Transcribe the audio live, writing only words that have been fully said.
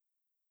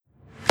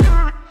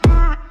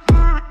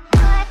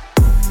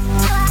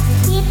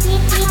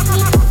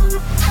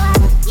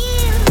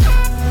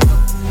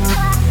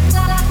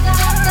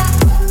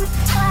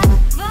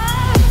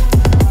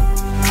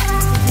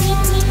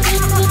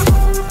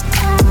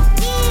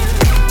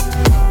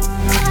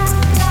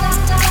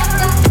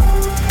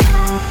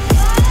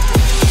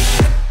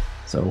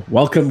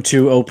Welcome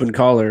to Open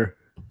Caller.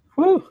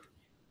 Woo.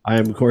 I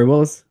am Corey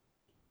Willis,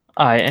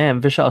 I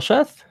am Vishal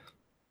Sheth.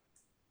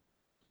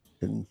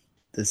 and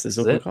this is This is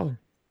Open it. Caller.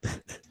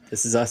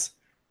 This is us.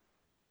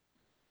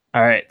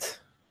 All right.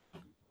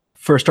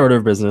 First order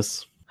of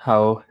business.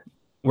 How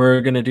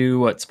we're gonna do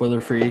what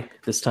spoiler free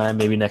this time.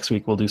 Maybe next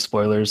week we'll do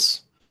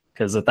spoilers.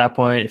 Because at that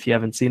point, if you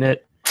haven't seen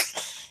it,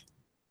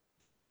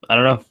 I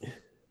don't know.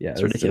 Yeah,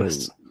 It's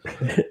ridiculous.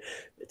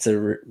 It's a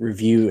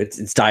review.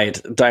 It's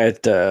diet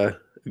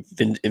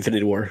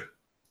Infinity War.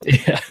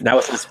 Yeah. Now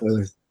with the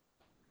spoilers.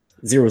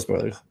 Zero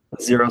spoilers.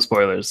 Zero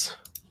spoilers.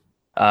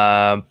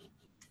 I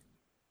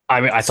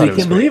mean, I So thought you it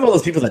was can great. believe all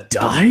those people that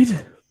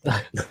died?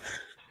 I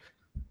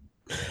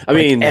Like,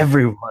 mean,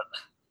 everyone.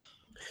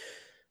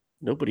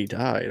 nobody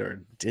died,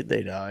 or did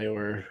they die,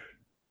 or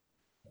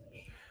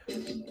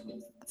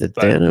did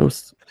But-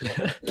 Thanos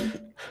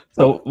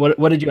So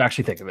what did you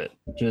actually think of it?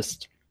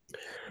 just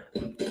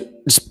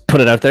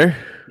put it out there?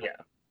 Yeah.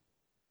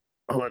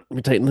 Hold on, let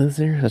me tighten this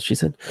here, as she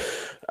said.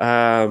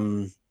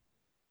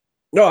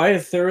 No, I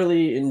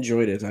thoroughly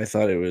enjoyed it. I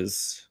thought it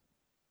was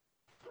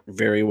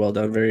very well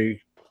done.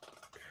 Very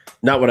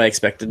not what I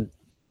expected.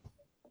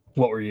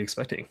 What were you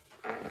expecting?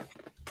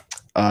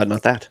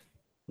 Not that.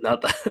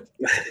 Not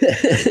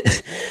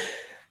that.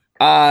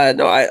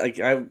 No,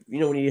 I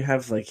when you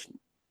have like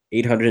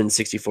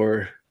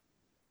 864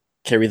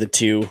 carry the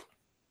two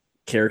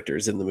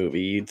characters in the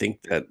movie, you'd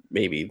think that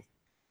maybe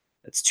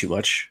that's too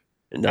much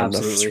and not enough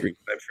Absolutely. screen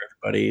time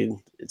for everybody.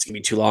 It's gonna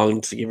be too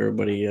long to give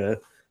everybody.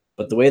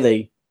 But the way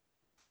they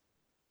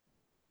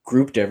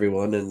grouped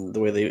everyone and the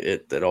way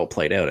it all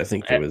played out, I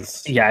think it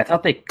was. Yeah, I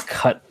thought they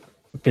cut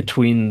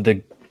between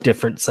the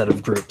different set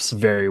of groups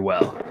very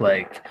well.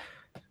 Like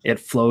it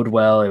flowed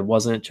well. It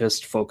wasn't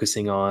just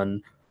focusing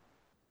on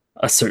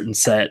a certain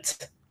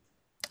set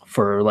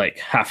for like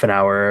half an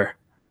hour.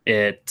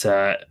 It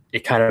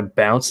kind of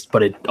bounced,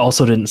 but it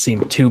also didn't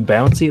seem too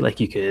bouncy. Like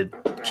you could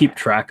keep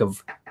track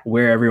of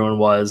where everyone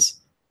was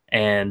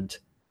and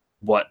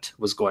what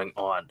was going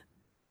on,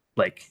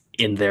 like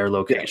in their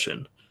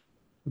location.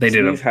 They So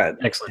did we've an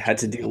excellent had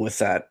to deal with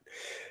that.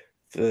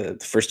 The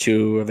first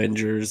two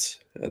Avengers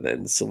and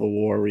then Civil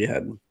War, we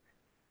had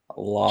a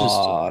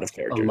lot of a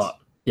characters. lot.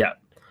 Yeah,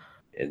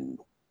 And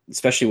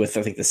especially with,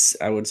 I think this,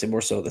 I would say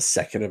more so the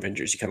second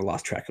Avengers, you kind of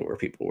lost track of where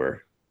people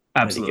were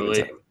at any given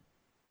absolutely. time.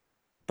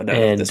 But no,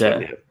 And this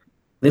one, yeah.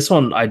 this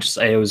one,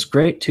 it was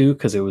great too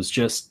because it was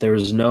just there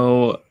was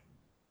no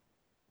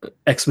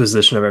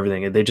exposition of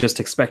everything. They just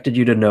expected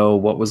you to know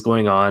what was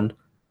going on,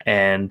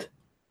 and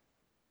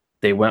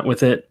they went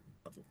with it.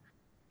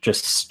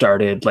 Just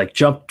started like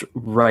jumped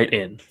right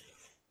in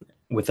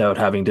without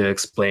having to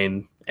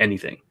explain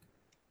anything.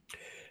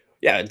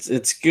 Yeah,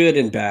 it's good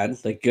and bad.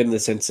 Like good in the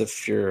sense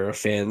if you're a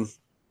fan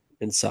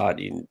and saw it,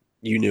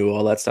 you knew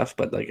all that stuff.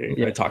 But like I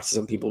Yeah. talked to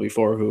some people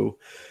before who,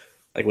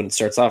 like when it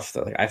starts off,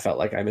 like I felt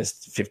like I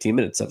missed 15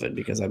 minutes of it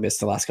because I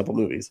missed the last couple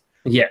movies.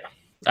 Yeah,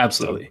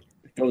 absolutely.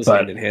 It goes But-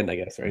 hand in hand, I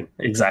guess, right?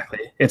 Exactly.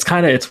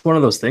 It's one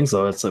of those things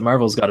though. It's like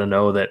Marvel's got to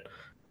know that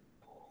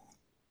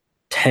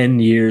 10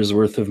 years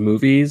worth of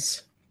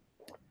movies,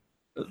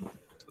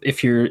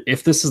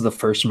 if this is the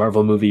first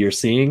Marvel movie you're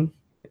seeing,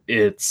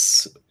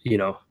 it's,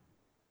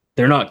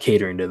 they're not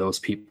catering to those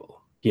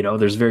people.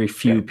 There's very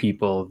few Yeah.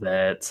 people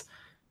that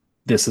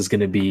this is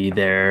going to be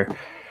their,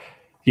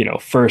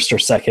 first or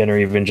second or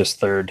even just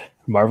third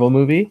Marvel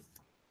movie.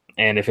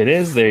 And if it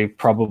is, they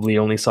probably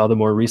only saw the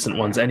more recent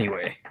ones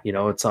anyway.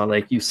 It's not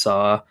like you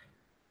saw.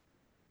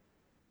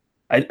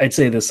 I'd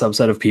say the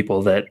subset of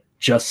people that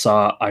just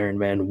saw Iron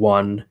Man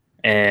 1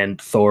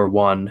 and Thor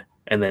 1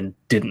 and then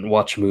didn't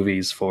watch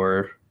movies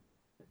for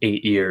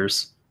 8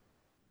 years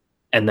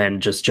and then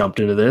just jumped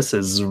into this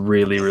is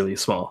really, really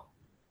small.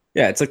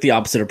 Yeah, it's like the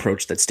opposite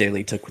approach that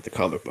Stanley took with the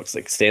comic books.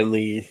 Like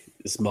Stanley's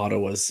motto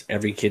was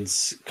every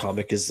kid's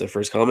comic is their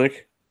first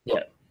comic.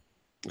 Yeah.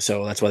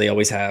 So that's why they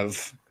always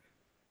have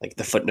like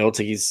the footnotes.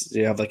 Like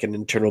you have like an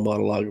internal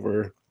monologue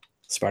where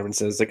Spider-Man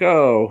says like,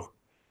 "Oh,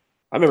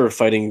 I remember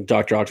fighting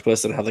Dr.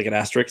 Octopus," and have like an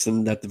asterisk,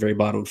 and at the very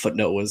bottom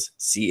footnote was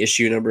see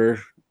issue number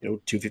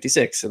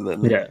 256, and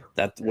then Yeah.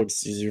 that's what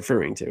he's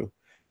referring to.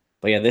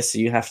 But yeah, this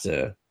you got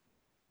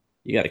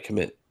to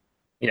commit.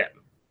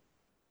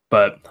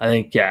 But I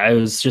think, yeah, it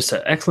was just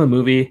an excellent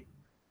movie.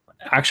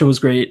 Action was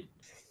great,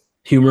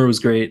 humor was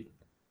great,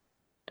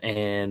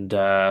 and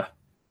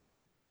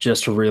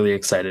just really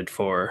excited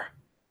for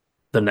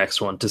the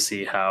next one to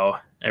see how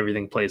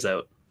everything plays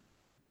out.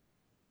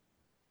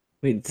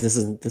 Wait, this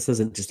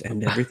doesn't just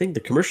end everything. The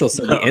commercial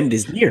said No. the end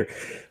is near.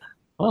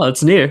 Well,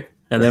 it's near,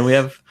 and then we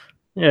have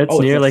it's Oh,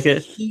 near it's like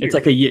here. it's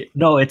like a year.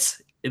 No,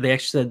 they actually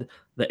said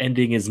the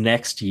ending is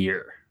next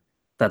year.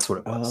 That's what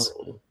it was.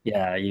 Oh,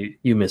 Yeah,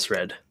 you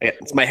misread. yeah,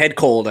 it's my head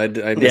cold. I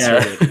Yeah.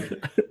 misread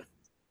it.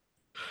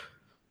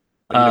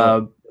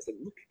 But does it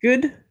look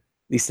good? At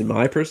least in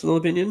my personal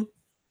opinion.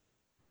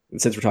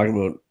 And since we're talking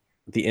about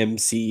the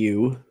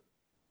MCU,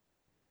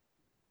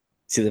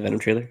 see the Venom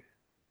trailer?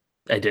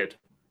 I did.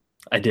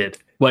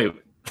 Wait,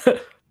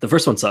 the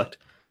first one sucked.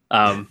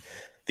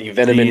 The The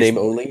Venom in these name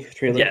only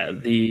trailer. yeah,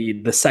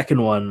 the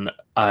second one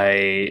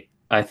I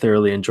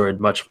thoroughly enjoyed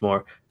much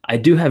more. I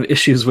do have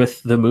issues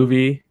with the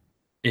movie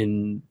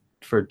in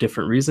for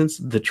different reasons.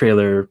 The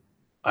trailer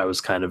I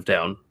was kind of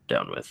down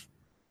with.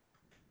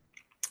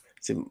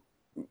 So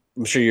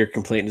I'm sure your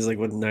complaint is like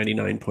what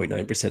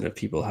 99.9% of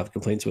people have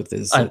complaints with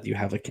is I that you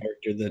have a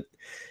character that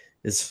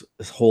his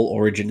whole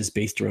origin is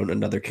based around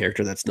another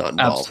character that's not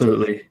involved.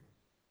 absolutely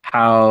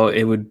how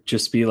it would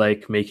just be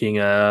like making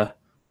a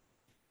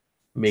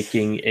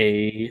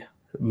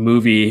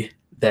movie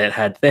that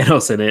had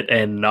Thanos in it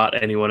and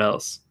not anyone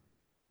else.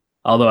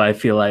 Although I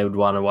feel I would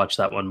want to watch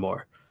that one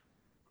more.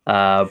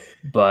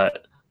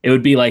 But it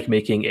would be like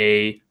making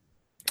a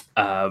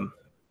um,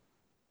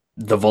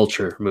 the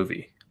Vulture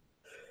movie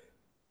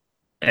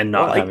and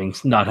Well,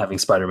 not having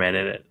Spider-Man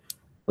in it.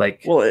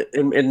 Like,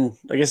 and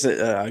I guess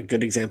a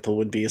good example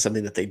would be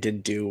something that they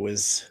did do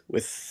was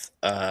with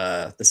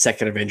the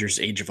second Avengers: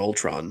 Age of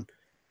Ultron.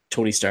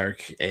 Tony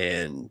Stark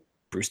and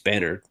Bruce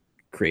Banner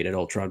created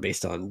Ultron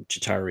based on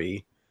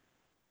Chitauri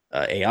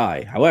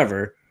AI.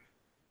 However,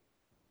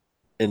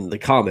 in the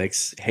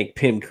comics, Hank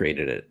Pym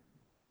created it,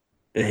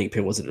 and Hank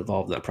Pym wasn't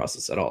involved in that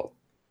process at all.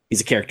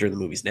 He's a character in the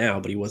movies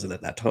now, but he wasn't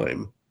at that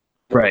time.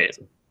 right.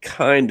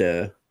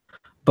 Kinda.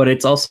 But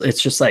it's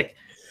just like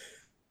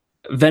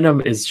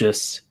Venom is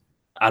just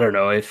I don't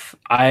know if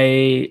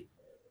I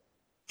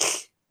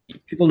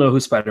people know who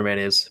Spider-Man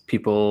is,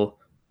 people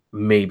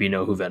maybe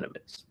know who Venom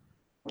is.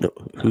 No,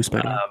 who's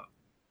Spider-Man?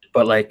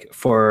 But like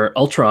for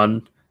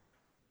Ultron,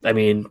 I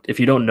mean,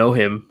 if you don't know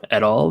him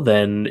at all,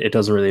 then it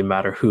doesn't really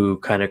matter who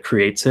kind of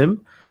creates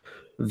him.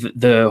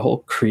 The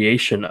whole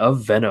creation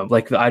of Venom,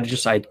 like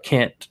I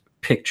can't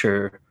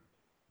picture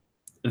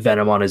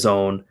Venom on his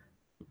own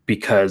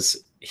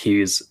because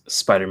he's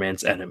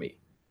Spider-Man's enemy.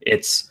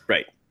 It's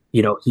Right.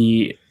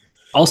 he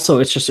also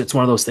it's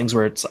one of those things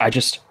where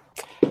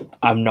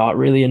I'm not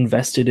really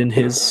invested in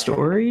his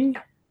story.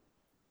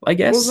 I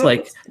guess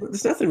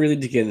there's nothing really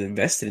to get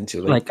invested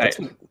into. If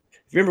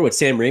you remember what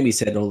Sam Raimi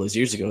said all those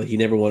years ago, he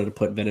never wanted to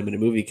put Venom in a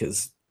movie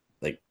because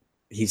like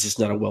he's just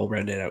not a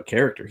well-rounded out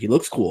character. He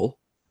looks cool.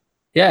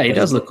 Yeah, he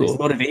does look cool. His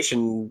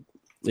motivation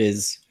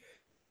is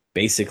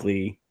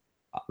basically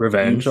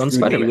revenge on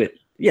Spider-Man.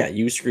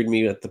 You screwed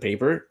me with the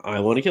paper. I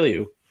want to kill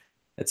you.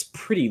 That's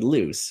pretty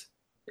loose.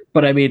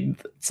 But I mean,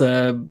 it's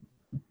a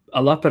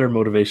lot better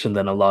motivation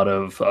than a lot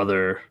of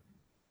other.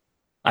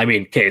 I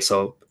mean, okay,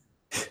 so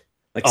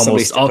like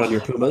almost on your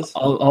Pumas.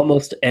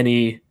 Almost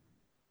any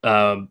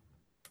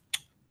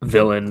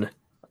villain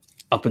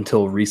up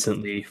until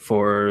recently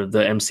for the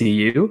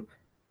MCU,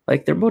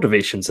 like their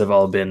motivations have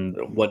all been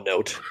one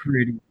note,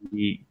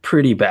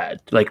 pretty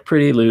bad, like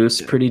pretty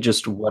loose, pretty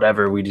just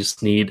whatever. We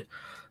just need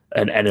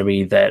an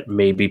enemy that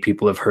maybe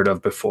people have heard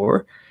of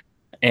before,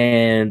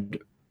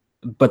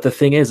 but the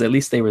thing is, at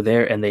least they were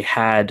there and they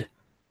had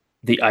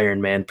the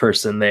Iron Man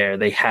person there.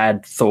 They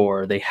had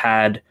Thor. They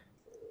had,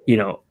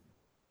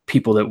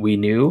 people that we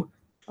knew.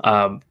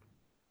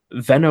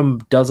 Venom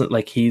doesn't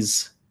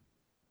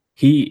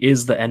he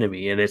is the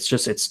enemy, and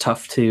it's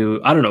tough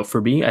to, I don't know,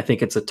 for me, I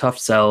think it's a tough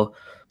sell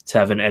to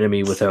have an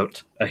enemy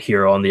without a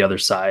hero on the other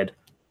side.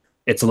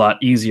 It's a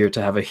lot easier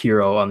to have a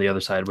hero on the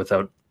other side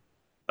without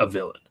a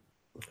villain.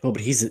 Oh,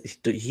 but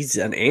he's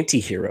an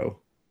anti-hero.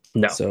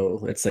 No.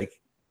 So it's like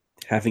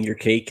having your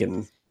cake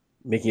and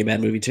making a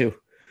bad movie too.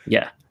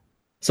 Yeah.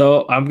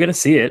 So I'm going to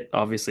see it,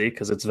 obviously,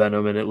 because it's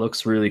Venom and it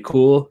looks really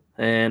cool.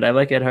 And I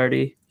like Ed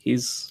Hardy.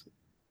 He's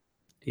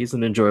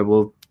an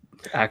enjoyable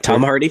actor.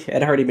 Tom Hardy?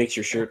 Ed Hardy makes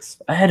your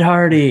shirts. Ed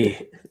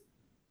Hardy.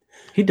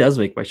 He does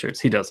make my shirts.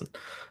 He doesn't.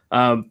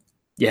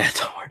 Yeah,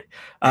 Tom Hardy.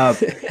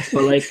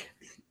 But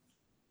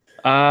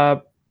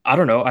I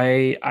don't know.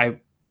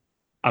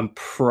 I'm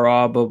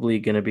probably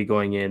going to be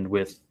going in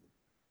with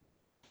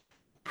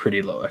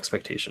pretty low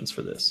expectations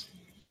for this.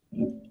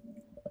 You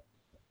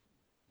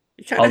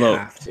kind of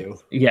have to.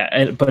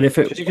 Yeah, but if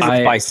it's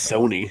by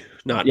Sony,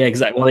 not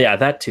exactly. Well, yeah,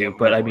 that too.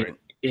 But I mean,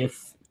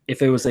 if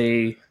it was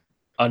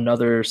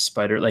another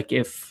Spider, like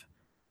if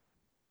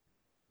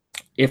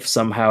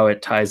somehow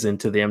it ties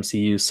into the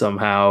MCU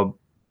somehow,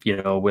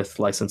 with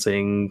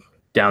licensing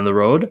down the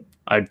road,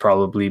 I'd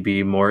probably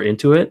be more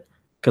into it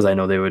because I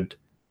know they would.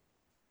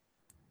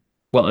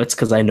 Well, it's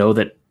because I know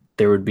that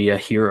there would be a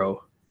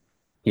hero,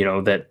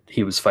 that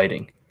he was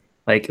fighting.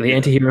 Like the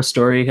anti-hero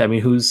story, I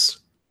mean,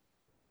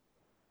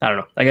 I don't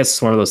know. I guess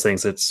it's one of those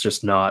things that's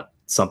just not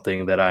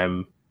something that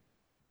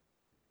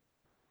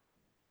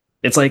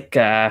it's like,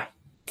 I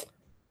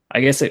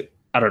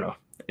don't know.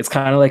 It's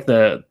kind of like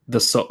the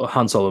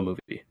Han Solo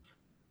movie.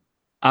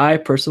 I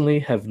personally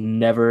have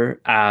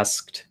never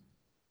asked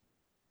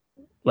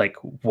like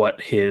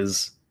what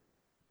his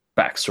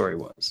backstory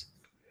was.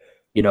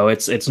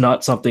 It's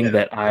not something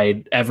that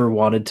I ever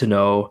wanted to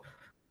know.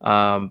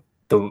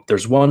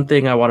 There's one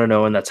thing I want to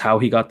know, and that's how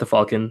he got the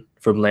Falcon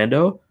from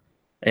Lando.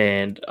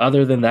 And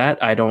other than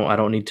that, I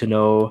don't need to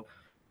know,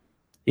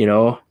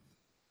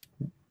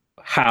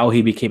 how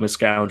he became a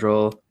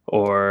scoundrel,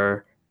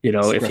 or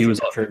if he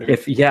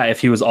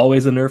was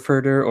always a nerf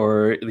herder,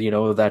 or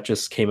that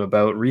just came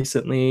about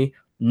recently.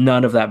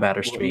 None of that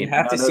matters to Well, me. you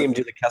have to None see of- him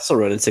do the Kessel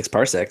Run in 6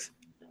 parsecs.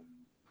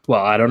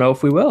 well, I don't know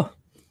if we will,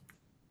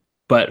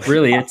 but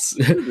really, it's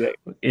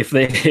if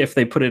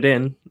they put it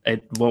in,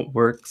 it won't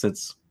work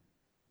since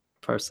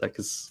parsec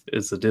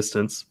is a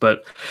distance.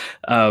 But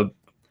uh,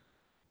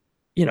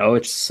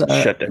 it's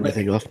Shut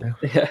everything off now.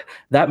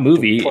 that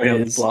movie Point out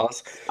the is.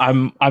 flaws.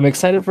 I'm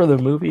excited for the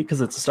movie because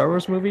it's a Star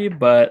Wars movie,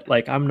 but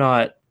like I'm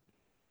not.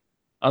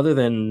 Other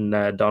than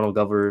Donald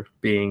Glover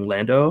being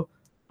Lando,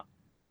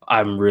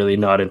 I'm really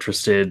not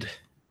interested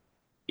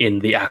in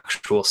the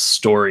actual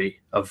story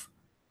of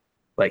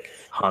like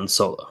Han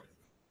Solo.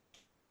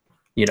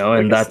 I And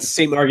guess the that's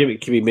same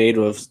argument can be made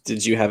of,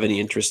 did you have any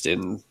interest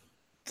in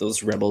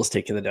those rebels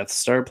taking the Death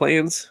Star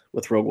plans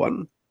with Rogue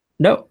One?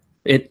 no.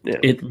 It Yeah.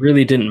 it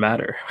really didn't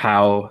matter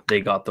how they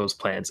got those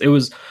plans. It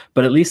was,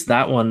 but at least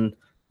that one,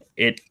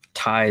 it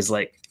ties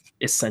like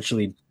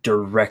essentially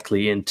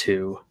directly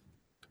into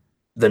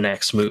the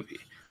next movie.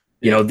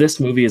 Yeah. This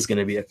movie is going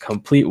to be a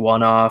complete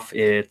one-off.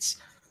 It's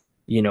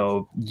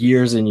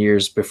years and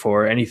years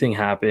before anything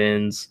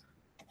happens,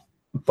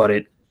 but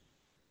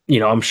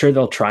I'm sure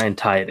they'll try and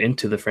tie it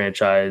into the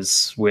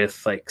franchise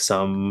with like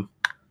some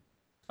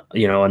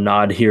a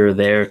nod here or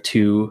there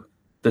to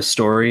the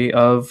story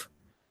of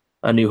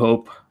A New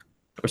Hope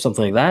or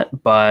something like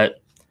that,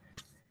 but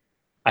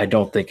I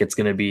don't think it's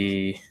going to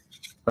be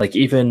like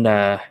even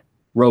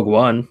Rogue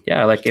One.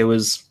 Yeah, like it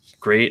was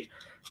great.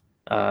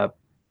 Hard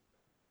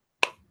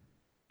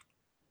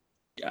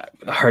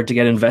to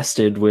get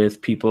invested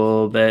with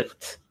people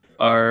that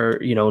are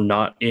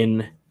not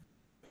in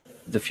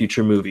the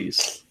future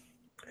movies.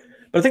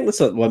 But I think that's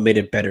what made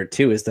it better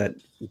too, is that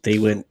they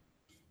went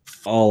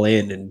all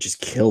in and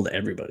just killed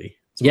everybody.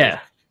 Yeah.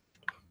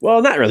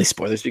 Well, not really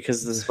spoilers,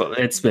 because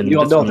It's been you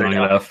all know long they're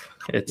not. enough.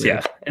 It's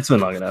been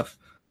long enough.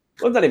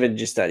 Well, not even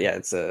just that. Yeah,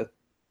 it's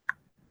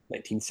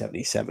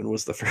 1977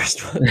 was the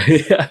first one,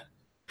 Yeah,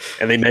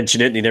 and they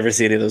mention it, and you never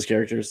see any of those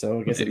characters.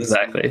 So I guess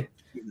exactly.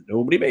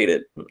 Nobody made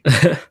it.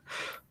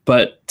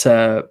 But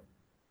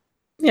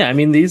yeah, I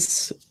mean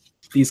these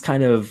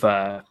kind of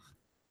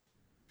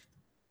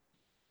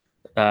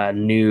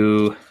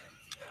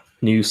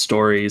new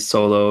stories,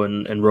 Solo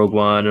and Rogue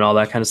One and all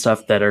that kind of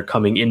stuff that are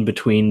coming in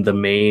between the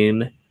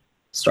main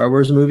Star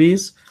Wars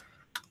movies.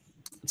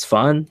 It's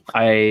fun.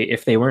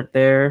 If they weren't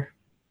there,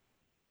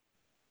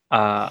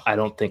 I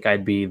don't think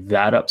I'd be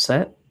that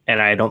upset,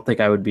 and I don't think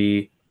I would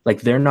be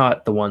like, they're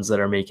not the ones that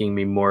are making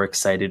me more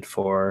excited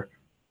for,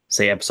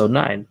 say, Episode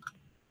 9.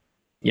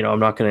 I'm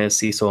not going to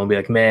see Solo and be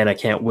like, man, I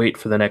can't wait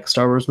for the next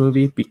Star Wars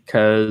movie,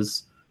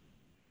 because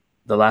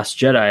The Last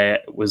Jedi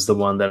was the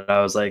one that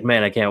I was like,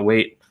 man, I can't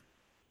wait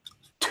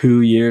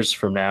 2 years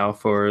from now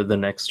for the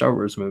next Star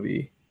Wars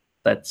movie.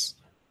 That's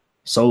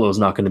Solo's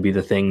not going to be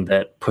the thing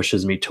that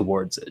pushes me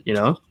towards it,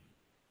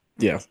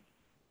 Yeah.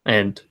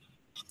 And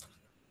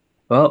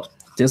well,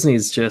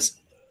 Disney's just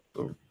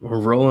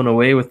rolling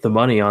away with the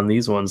money on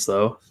these ones,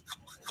 though.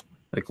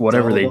 Like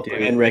whatever they do,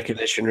 and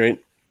recognition, right?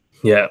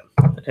 yeah.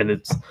 And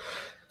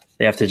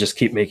they have to just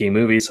keep making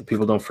movies so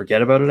people don't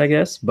forget about it, I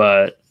guess.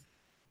 But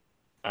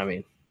I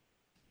mean,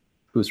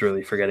 who's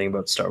really forgetting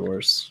about Star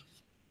Wars?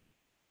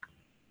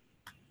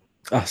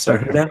 Star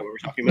Who now? What we're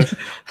talking about.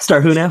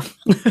 Star Who now?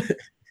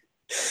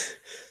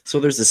 So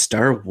there's a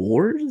Star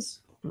Wars?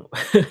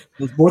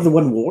 There's more than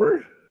one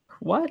war?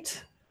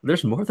 What?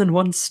 There's more than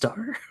one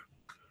star?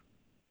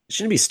 It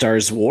shouldn't be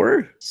Stars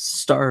War?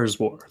 Stars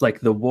War. Like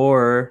the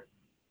war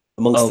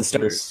amongst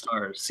of the stars.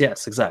 Stars.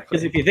 Yes, exactly.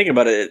 Because if you think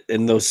about it,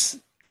 in those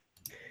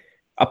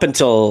up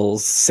until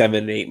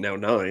 7, 8, now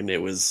 9,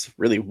 it was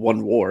really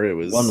one war. It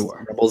was one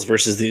war. Rebels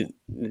versus the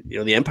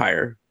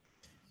Empire.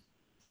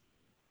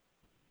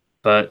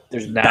 But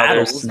there's now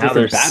battles,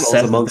 there's battles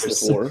amongst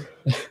this war.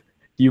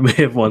 You may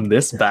have won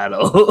this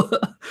battle,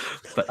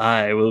 but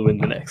I will win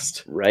the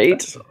next. Right?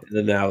 Battle. And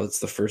then now it's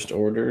the First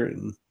Order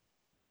and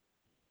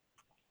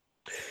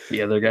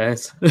the other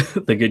guys,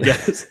 the good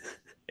guys,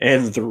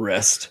 and the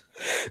rest.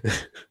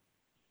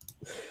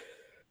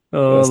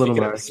 Oh, a little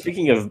more.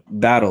 Speaking of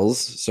battles,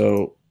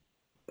 so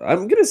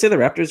I'm gonna say the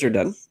Raptors are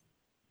done.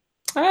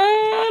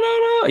 I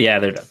don't know. Yeah,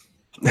 they're done.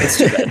 It's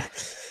too bad.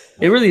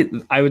 It really,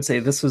 I would say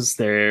this was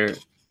their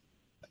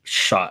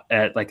shot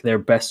at, like, their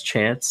best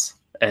chance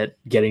at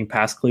getting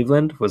past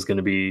Cleveland was going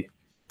to be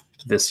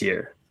this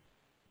year.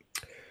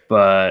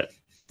 But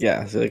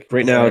yeah, so like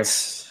right now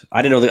it's,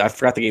 I didn't know that, I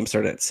forgot the game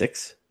started at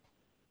 6.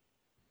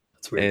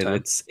 That's weird. And time.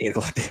 it's 8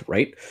 o'clock,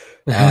 right?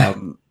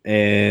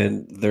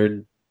 And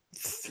they're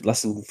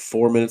less than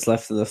 4 minutes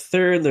left in the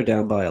third, and they're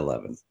down by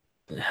 11.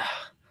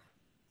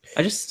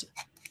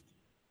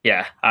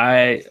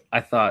 I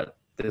thought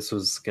this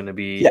was going to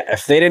be... Yeah,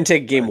 if they didn't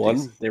take game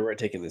 1, they weren't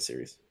taking this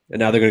series. And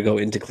now they're going to go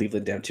into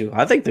Cleveland down 2.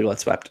 I think they got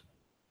swept.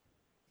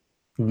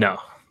 No,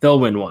 they'll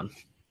win 1.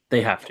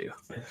 They have to.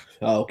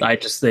 Oh, okay.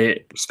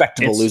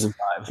 Respectable losing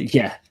 5.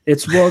 Yeah,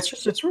 it's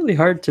really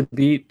hard to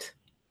beat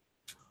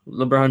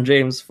LeBron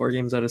James 4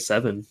 games out of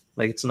 7.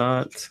 Like, it's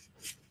not...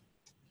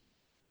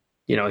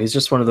 he's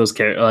just one of those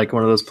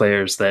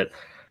players that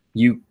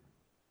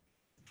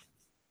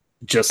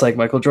just like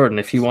Michael Jordan,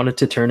 if he wanted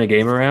to turn a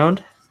game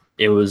around,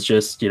 it was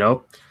just,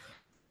 it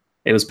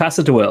was pass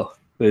it to Will.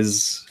 It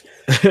was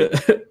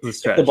the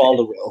strategy. The ball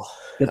to Will.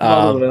 Get the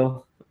ball to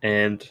Will.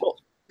 And well,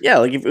 yeah,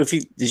 like if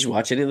you did you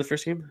watch any of the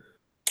first game?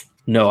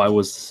 no, I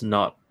was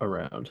not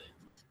around.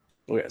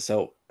 Okay,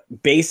 so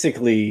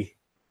basically,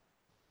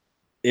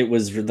 it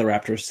was the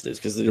Raptors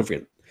because don't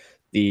forget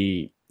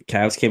the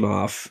Cavs came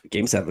off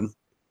Game 7.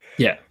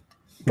 Yeah,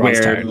 Bron's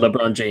where tired.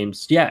 LeBron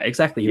James, yeah,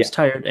 exactly. He was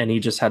tired, and he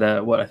just had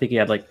I think he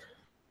had like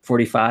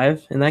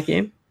 45 in that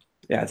game.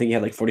 Yeah, I think he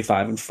had like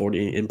 45 and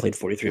 40 and played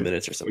 43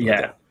 minutes or something. Yeah.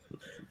 Like that.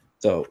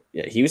 So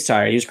yeah, he was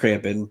tired. He was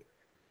cramping.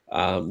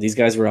 These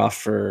guys were off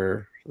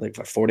for like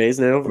 4 days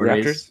now. 4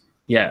 Raptors. days.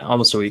 Yeah,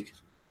 almost a week.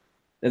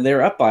 And they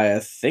were up by I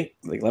think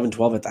like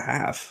 11-12 at the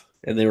half,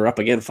 and they were up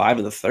again 5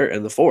 in the third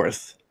and the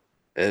fourth,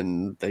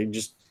 and they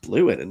just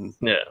blew it. And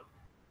yeah,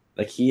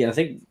 like I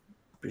think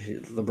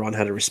LeBron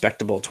had a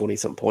respectable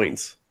 20-some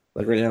points.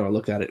 Like right now, I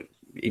look at it,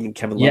 even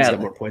Kevin Love's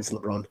got more points than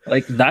LeBron.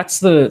 Like that's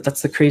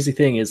the crazy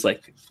thing is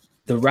like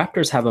the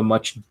Raptors have a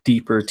much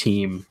deeper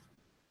team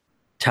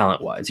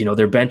talent wise.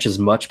 Their bench is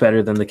much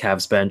better than the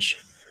Cavs bench,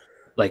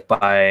 like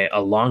by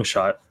a long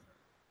shot.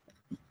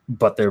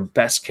 But their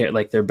best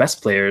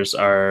players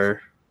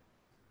are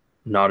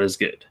not as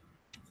good.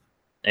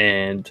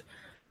 And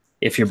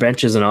if your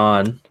bench isn't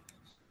on,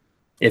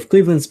 if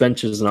Cleveland's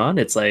bench isn't on,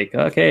 it's like,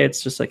 okay,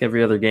 it's just like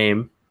every other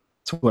game.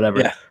 It's whatever.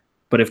 Yeah.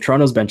 But if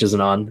Toronto's bench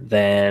isn't on,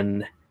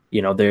 then,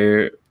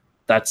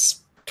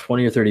 that's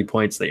 20 or 30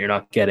 points that you're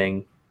not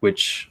getting,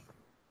 which,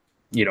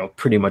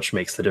 pretty much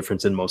makes the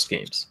difference in most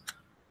games.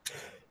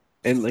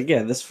 And like,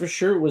 yeah, this for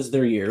sure was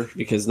their year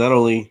because not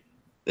only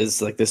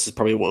is like this is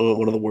probably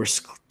one of the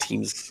worst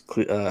teams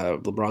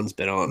LeBron's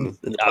been on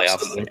in the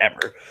playoffs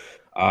ever.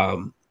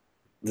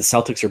 The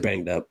Celtics are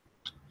banged up,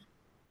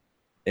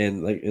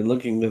 and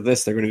looking at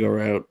this, they're going to go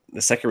out in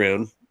the second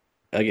round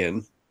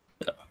again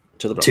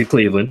to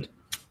Cleveland.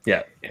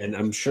 Yeah, and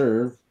I'm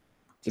sure,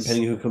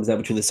 depending who comes out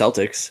between the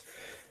Celtics,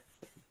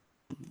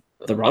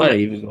 LeBron may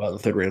even go out in the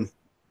third round.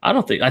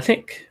 I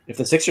think if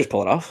the Sixers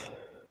pull it off,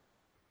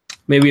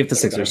 maybe if the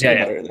Sixers,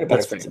 they're a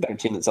better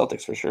team than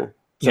Celtics for sure.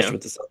 Especially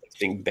with the Celtics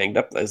being banged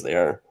up as they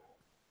are.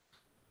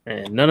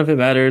 And none of it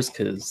matters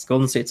because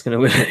Golden State's going to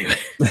win anyway.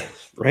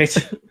 Right?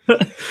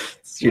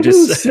 You're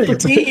just super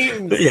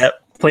team. Yeah,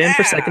 playing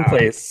for second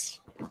place.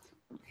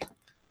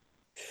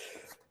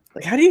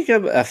 Like, how do you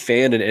become a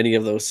fan in any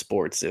of those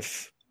sports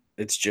if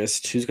it's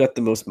just who's got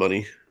the most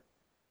money?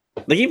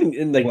 Like, even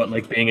in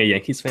like being a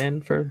Yankees fan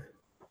for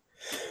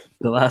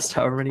the last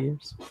however many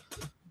years?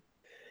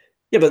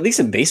 Yeah, but at least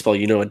in baseball,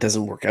 it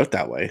doesn't work out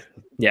that way.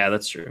 Yeah,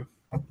 that's true.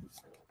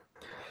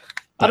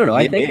 I don't know.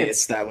 I think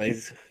it's that way.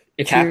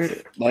 Cap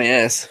my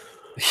ass.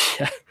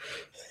 Yeah.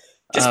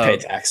 Just pay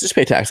tax. Just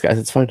pay tax, guys.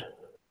 It's fine.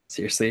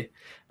 Seriously.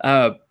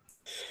 I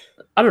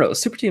don't know.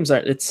 Super teams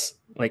it's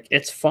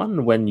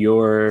fun when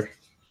your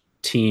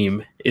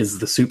team is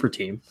the super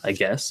team, I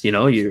guess.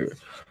 You're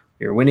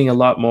winning a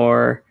lot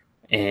more,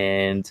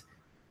 and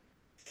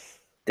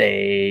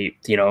they,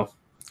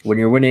 when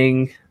you're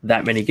winning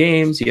that many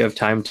games, you have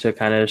time to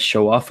kind of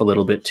show off a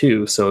little bit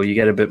too. So you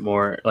get a bit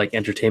more like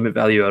entertainment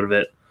value out of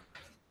it.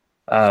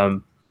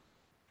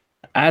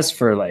 As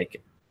for I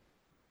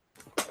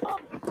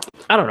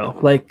don't know,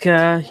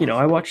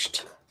 I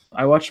watched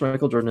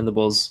Michael Jordan and the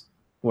Bulls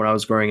when I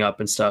was growing up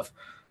and stuff,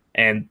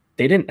 and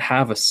they didn't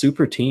have a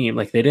super team.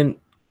 Like they didn't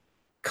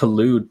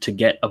collude to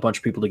get a bunch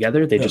of people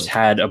together. They just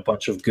had a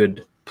bunch of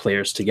good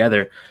players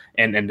together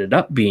and ended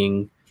up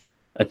being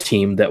a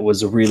team that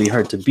was really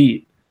hard to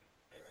beat,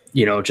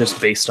 just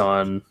based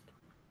on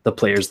the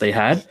players they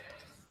had.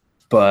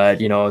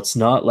 But, it's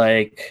not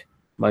like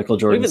Michael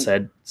Jordan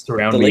said,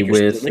 surround me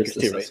with... Lakers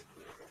too, right?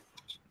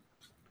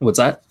 What's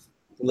that?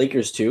 The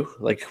Lakers too.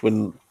 Like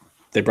when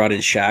they brought in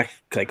Shaq,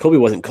 like Kobe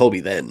wasn't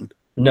Kobe then.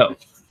 No.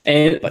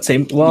 And but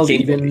same, well,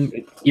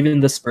 even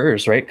the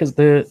Spurs, right? Because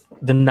the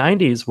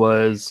 90s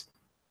was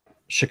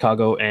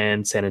Chicago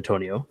and San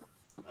Antonio,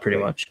 pretty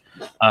much.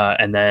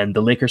 And then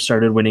the Lakers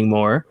started winning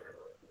more.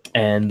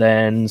 And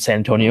then San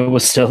Antonio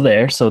was still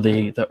there. So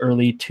the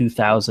early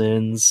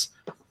 2000s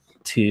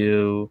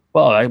to,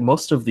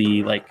 most of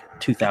the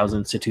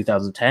 2000s to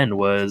 2010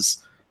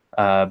 was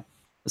San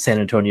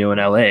Antonio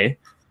and LA.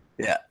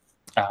 Yeah.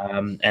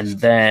 And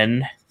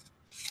then,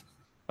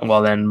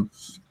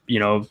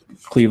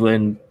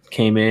 Cleveland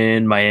came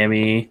in,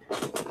 Miami,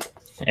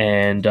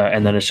 and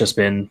then it's just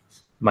been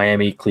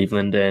Miami,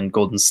 Cleveland, and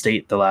Golden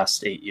State the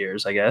last 8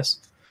 years, I guess.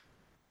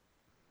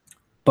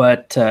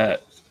 But I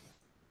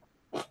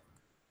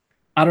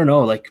don't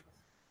know.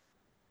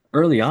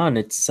 Early on,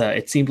 it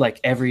seemed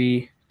like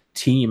every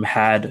team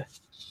had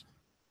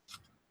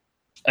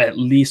at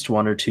least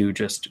one or two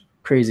just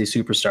crazy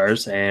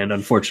superstars, and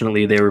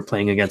unfortunately, they were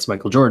playing against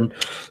Michael Jordan,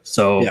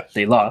 so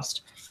they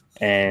lost.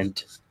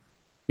 And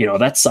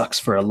that sucks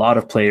for a lot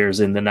of players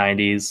in the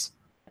 90s,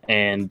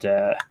 and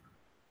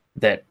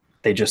that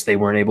they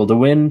weren't able to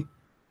win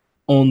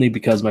only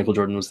because Michael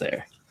Jordan was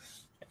there.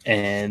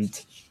 And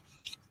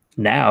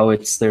now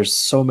there's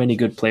so many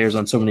good players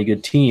on so many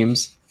good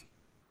teams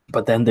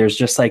But then there's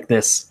just like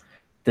this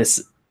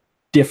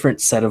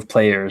different set of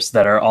players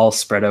that are all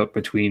spread out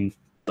between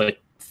like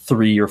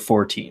 3 or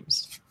 4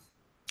 teams.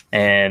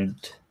 And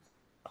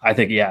I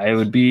think, yeah, it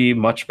would be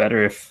much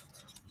better if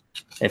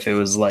it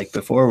was like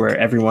before, where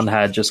everyone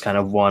had just kind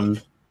of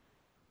one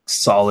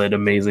solid,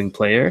 amazing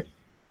player,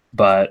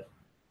 but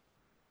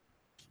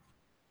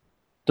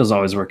doesn't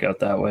always work out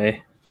that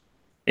way.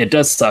 It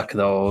does suck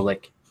though.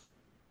 Like,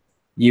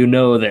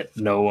 that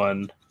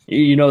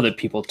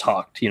people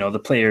talked,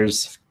 the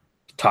players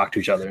talked to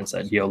each other and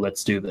said, yo,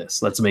 let's do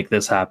this. Let's make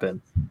this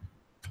happen.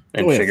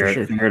 And figure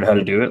out how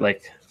to do it.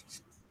 Like,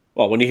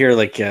 well, when you hear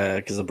like,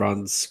 because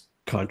LeBron's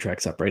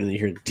contract's up, right? And you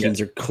hear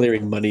teams are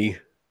clearing money.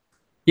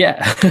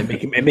 Yeah.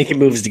 and making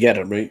moves to get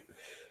him, right?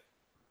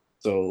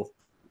 So,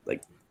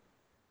 like,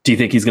 do you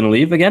think he's going to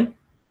leave again?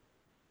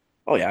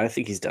 Oh yeah, I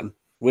think he's done.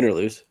 Win or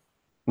lose.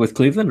 With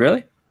Cleveland,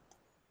 really?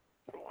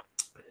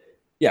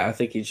 Yeah, I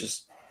think he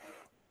just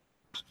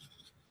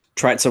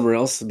tried somewhere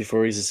else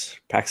before he just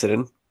packs it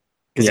in.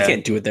 Because he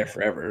can't do it there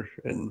forever.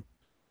 And,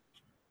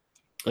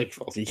 like,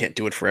 well, he can't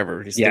do it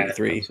forever. He's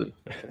 33.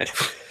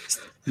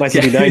 Might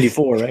be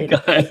 94, right?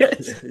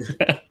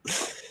 That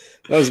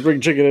was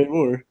spring chicken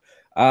anymore.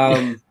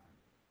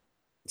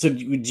 So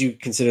would you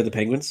consider the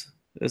Penguins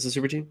as a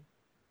super team?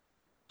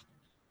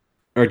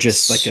 Or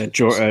just like I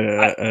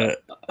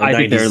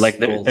think they're like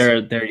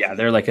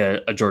they're like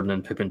a Jordan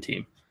and Pippen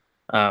team.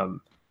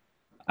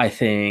 I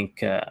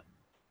think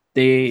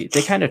they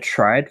kind of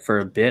tried for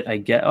a bit. I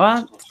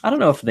don't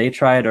know if they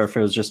tried or if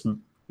it was just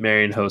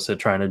Marian Hossa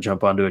trying to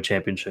jump onto a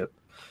championship.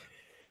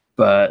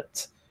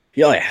 But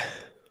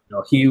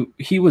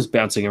he was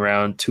bouncing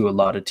around to a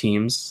lot of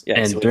teams,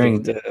 and so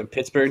during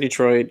Pittsburgh,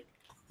 Detroit.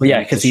 Well,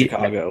 yeah, because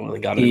Chicago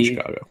and got it in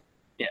Chicago.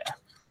 Yeah,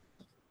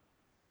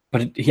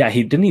 but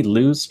he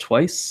lose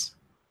twice.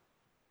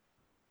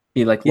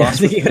 He lost. I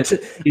think he got to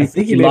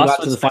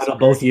the final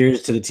both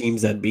years to the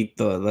teams that beat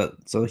so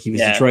he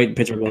was Detroit and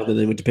Pittsburgh won, and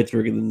then went to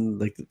Pittsburgh, and then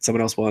like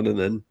someone else won, and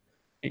then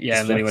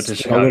and then he went to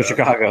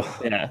Chicago.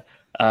 Yeah.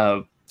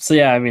 So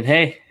yeah, I mean,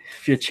 hey,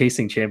 if you're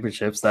chasing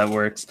championships, that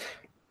works.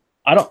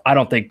 I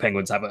don't think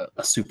Penguins have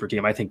a super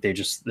team. I think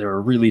they're a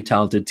really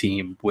talented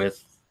team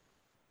with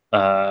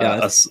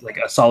a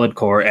solid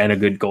core and a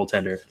good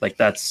goaltender. Like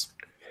they'll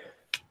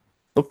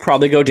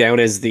probably go down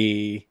as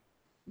the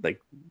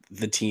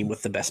team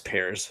with the best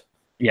pairs.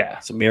 Yeah.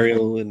 So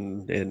Mariel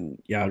and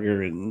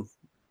Jagr and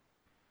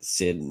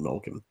Sid and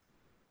Malkin.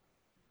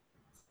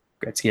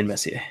 Gretzky and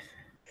Messier.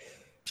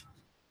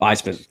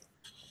 Eisman.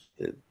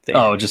 They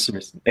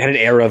had an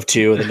era of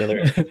two and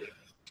another.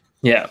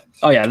 Yeah.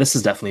 Oh yeah, this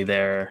is definitely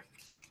their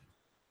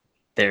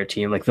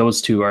team. Like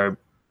those two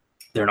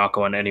they're not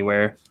going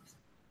anywhere.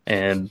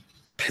 And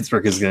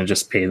Pittsburgh is going to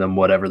just pay them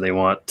whatever they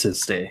want to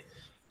stay.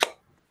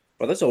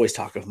 Well, there's always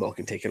talk of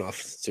Malkin taking off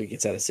so he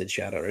gets out of Sid's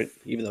shadow, right?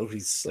 Even though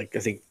he's, like, I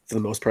think for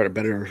the most part, a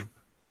better.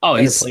 Oh,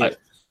 he's a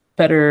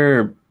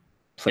better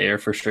player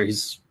for sure.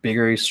 He's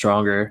bigger, he's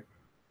stronger.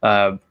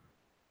 I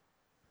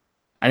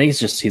think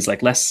he's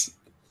like less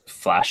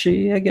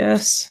flashy, I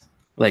guess.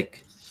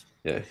 Like,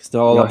 yeah, he's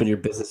not all up in your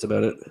business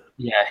about it.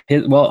 Yeah,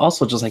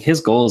 also just like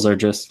his goals are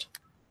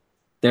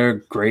they're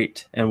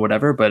great and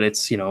whatever, but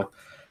it's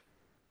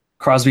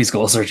Crosby's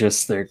goals are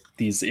they're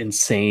these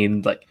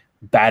insane, like,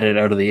 bat it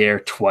out of the air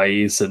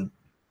twice and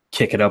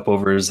kick it up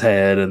over his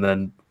head and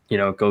then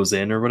it goes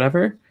in or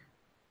whatever.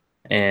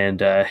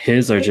 And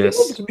his are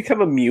just to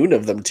become immune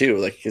of them too,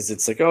 like because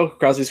it's like, oh,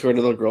 Crosby scored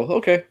another goal,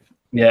 okay,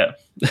 yeah,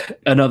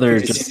 another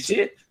Did you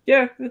see it?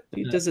 Yeah,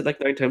 he does it like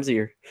 9 times a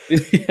year.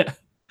 Yeah,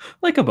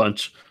 like a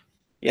bunch.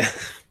 Yeah.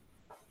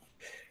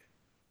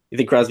 You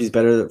think Crosby's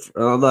better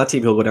on that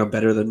team? He'll go down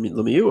better than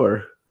Lemieux,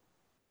 or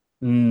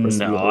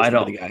no? I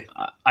don't.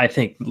 I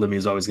think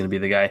Lemieux's always going to be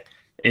the guy.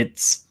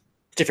 It's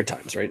different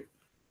times, right?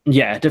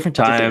 Yeah, different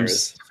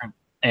times,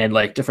 and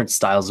like different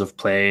styles of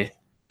play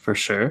for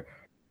sure.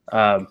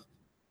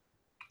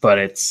 But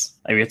it's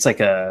like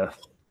a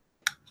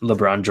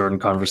LeBron Jordan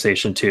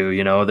conversation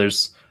too.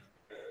 There's.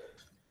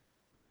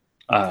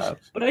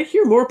 But I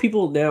hear more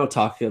people now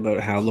talking about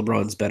how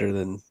LeBron's better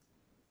than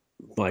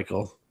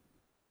Michael.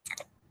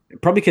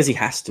 Probably because he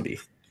has to be.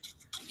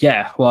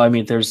 Yeah, well, I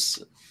mean,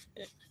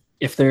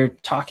 if they're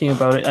talking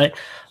about it,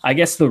 I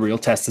guess the real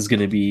test is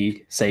going to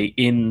be, say,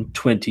 in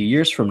 20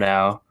 years from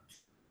now,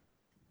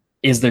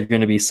 is there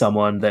going to be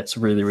someone that's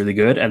really, really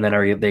good? And then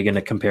are they going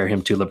to compare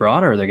him to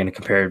LeBron, or are they going to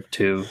compare him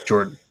to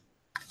Jordan?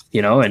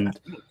 And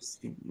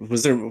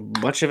was there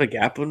much of a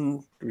gap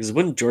when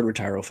Jordan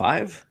retired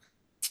 05?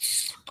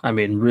 I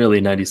mean, really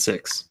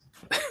 96.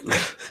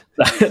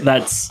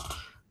 That's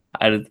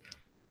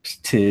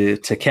to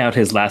count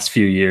his last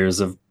few years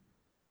of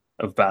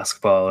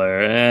basketball,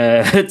 or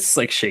it's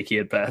like shaky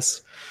at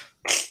best.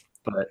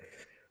 But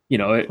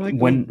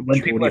when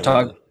people are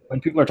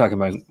talking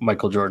about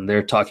Michael Jordan,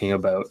 they're talking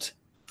about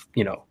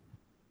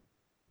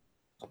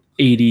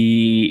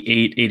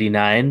 88,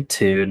 89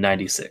 to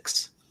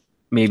 96,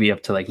 maybe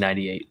up to like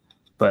 98,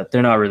 but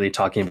they're not really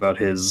talking about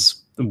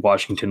his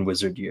Washington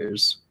Wizard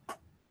years.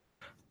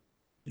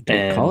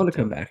 Don't call it a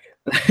comeback.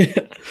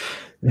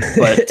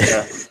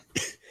 But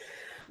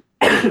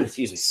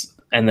excuse me.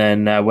 and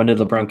then when did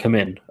LeBron come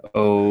in?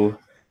 Oh,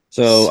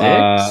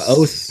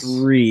 So six?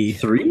 03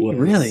 3? was,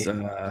 Really?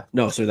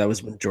 no, so that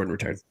was when Jordan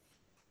retired.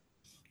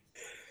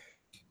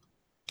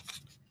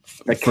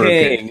 The For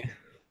a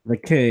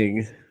bit.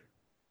 King,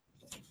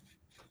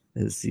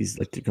 as he's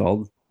like to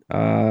called.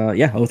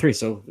 Yeah, 03.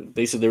 So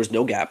basically, there was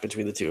no gap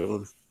between the two of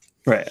them.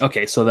 Right.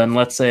 Okay. So then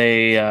let's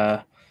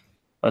say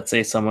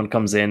someone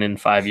comes in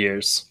 5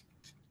 years,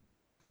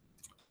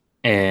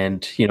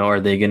 and are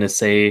they going to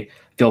say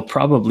they'll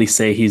probably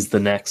say he's the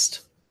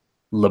next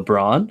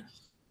LeBron,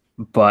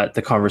 but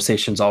the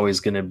conversation's always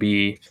going to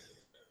be,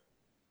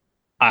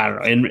 I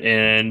don't know.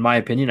 In my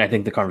opinion, I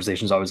think the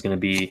conversation's always going to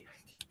be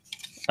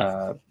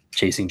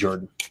chasing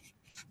Jordan.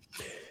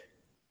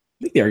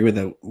 I think the argument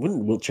that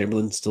wouldn't Wilt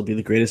Chamberlain still be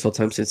the greatest all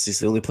time since he's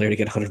the only player to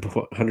get 100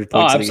 points.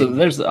 Oh, absolutely.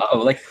 There's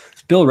like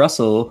Bill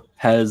Russell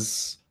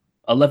has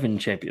 11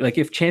 champion. Like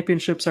if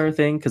championships are a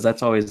thing, because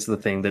that's always the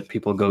thing that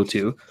people go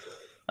to.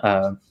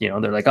 They're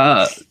like,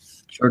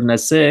 Jordan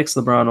has 6,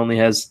 LeBron only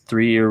has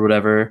 3 or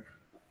whatever,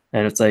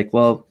 and it's like,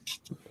 well,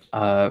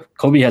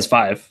 Kobe has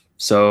 5,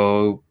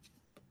 so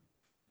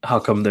how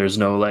come there's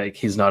no like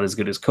he's not as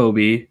good as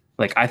Kobe?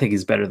 Like I think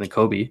he's better than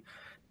Kobe.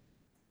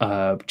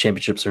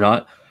 Championships or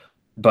not.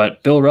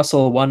 But Bill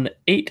Russell won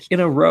 8 in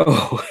a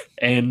row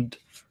and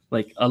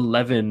like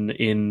 11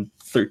 in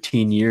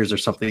 13 years or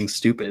something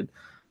stupid.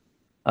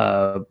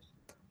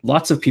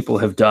 Lots of people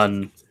have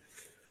done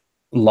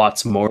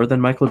lots more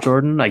than Michael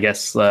Jordan, I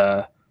guess,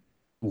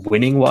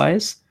 winning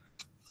wise.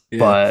 Yeah.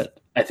 But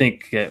I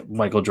think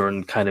Michael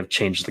Jordan kind of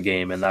changed the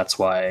game, and that's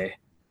why.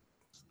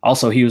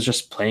 Also, he was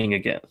just playing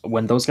again.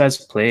 When those guys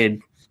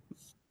played,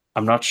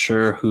 I'm not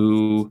sure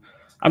who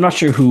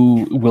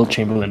Wilt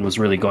Chamberlain was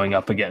really going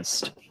up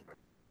against.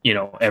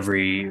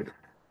 Every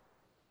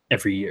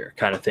year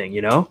kind of thing,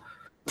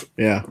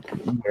 Yeah.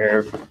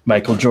 Where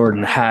Michael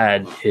Jordan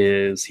had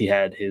his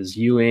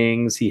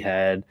Ewings, he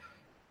had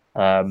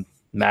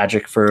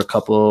Magic for a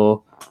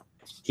couple.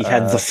 He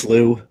had the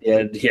flu. He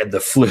had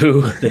the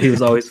flu that he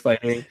was always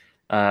fighting.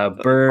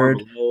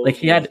 Bird. Like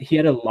he had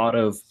a lot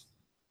of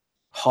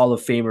Hall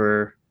of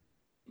Famer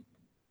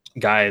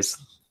guys,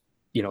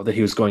 that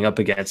he was going up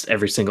against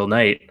every single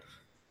night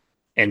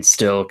and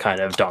still kind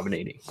of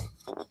dominating.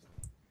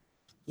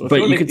 Well,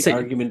 but you could say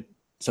argument.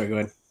 Sorry, go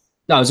ahead.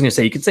 No, I was going to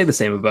say you could say the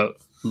same about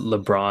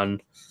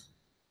LeBron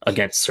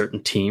against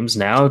certain teams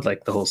now,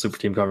 like the whole super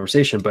team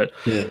conversation. But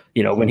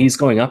when he's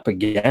going up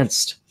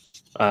against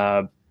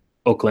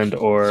Oakland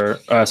or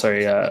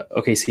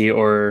OKC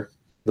or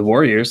the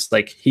Warriors,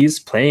 like he's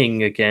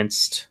playing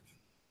against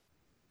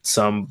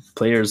some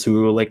players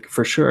who like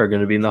for sure are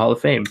going to be in the Hall of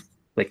Fame,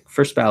 like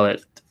first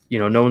ballot.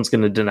 No one's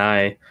going to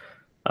deny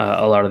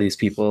a lot of these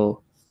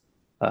people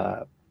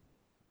the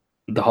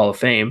Hall of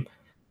Fame.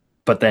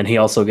 But then he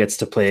also gets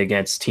to play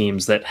against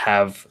teams that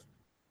have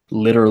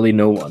literally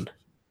no one.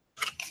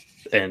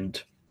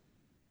 And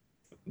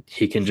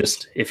he can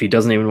just, if he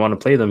doesn't even want to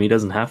play them, he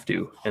doesn't have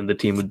to. And the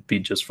team would be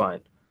just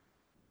fine.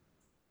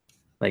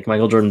 Like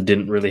Michael Jordan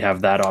didn't really have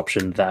that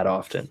option that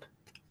often.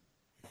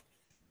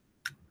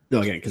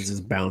 No, again, because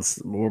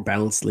it's more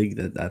balanced league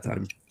at that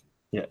time.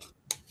 Yeah.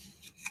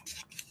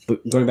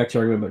 But going back to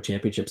your argument about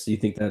championships, do you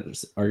think that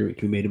argument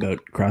can be made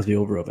about Crosby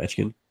over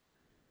Ovechkin?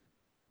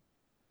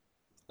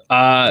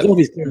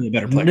 He's clearly a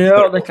better player.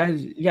 No, I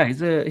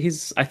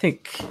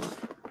think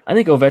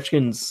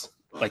Ovechkin's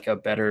like a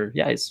better.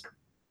 Yeah,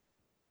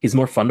 he's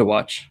more fun to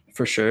watch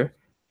for sure.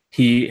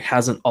 He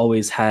hasn't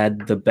always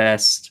had the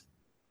best,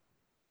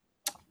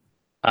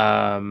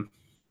 teammate.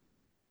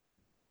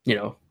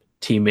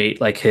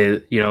 Like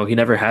he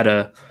never had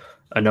a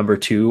number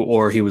 2,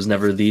 or he was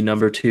never the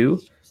number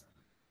 2.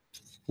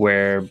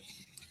 Where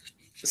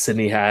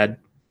Sidney had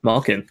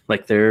Malkin,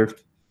 like they've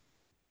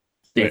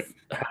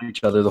had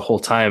each other the whole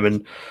time,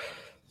 and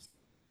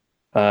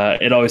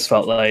it always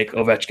felt like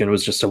Ovechkin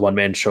was just a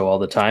one-man show all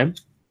the time.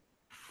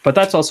 But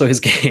that's also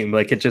his game.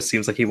 Like it just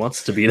seems like he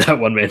wants to be that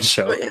one-man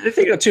show. I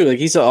think too. Like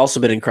he's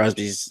also been in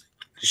Crosby's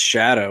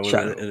shadow.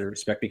 In a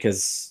respect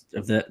because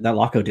of that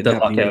lockout didn't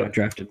happen. He got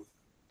drafted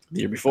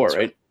the year before,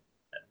 right?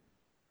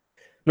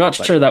 I'm not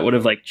sure that would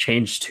have like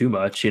changed too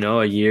much.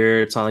 A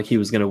year. It's not like he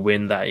was going to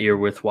win that year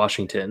with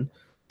Washington.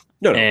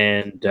 No.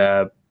 And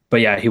but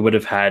yeah, he would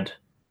have had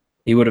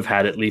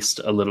at least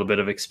a little bit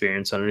of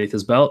experience underneath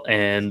his belt,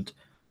 and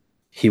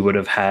he would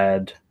have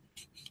had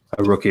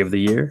a Rookie of the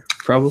Year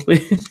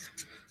probably.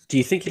 Do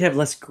you think he'd have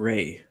less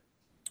gray?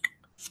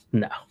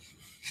 No,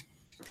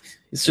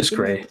 he's just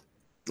gray.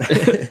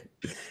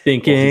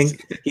 Thinking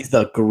he's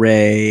the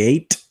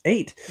great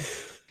 8.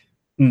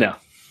 No,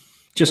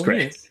 just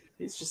gray.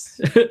 He's just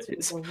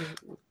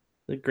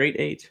the great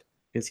 8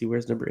 because he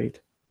wears number 8.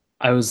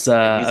 I was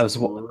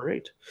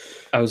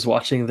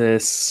watching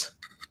this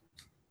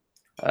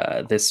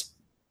this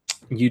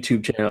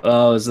YouTube channel.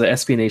 Oh, it's the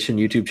SB Nation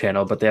YouTube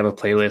channel, but they have a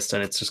playlist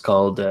and it's just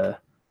called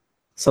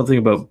something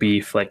about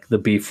beef, like the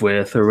beef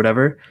with or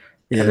whatever.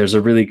 Yeah. And there's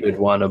a really good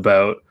one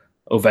about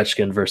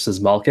Ovechkin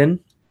versus Malkin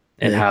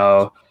and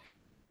how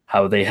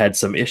how they had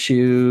some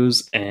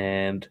issues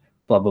and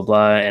blah blah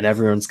blah, and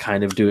everyone's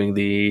kind of doing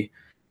the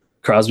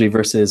Crosby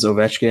versus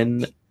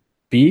Ovechkin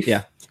beef.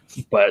 Yeah.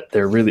 But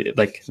they're really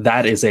like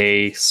that is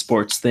a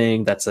sports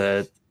thing. That's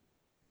a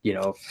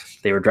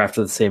they were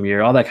drafted the same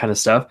year, all that kind of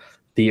stuff.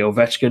 The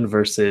Ovechkin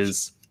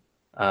versus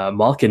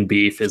Malkin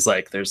beef is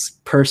like there's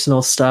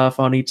personal stuff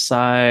on each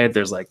side.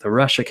 There's like the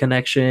Russia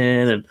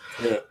connection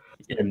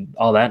and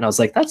all that. And I was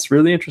like, that's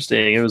really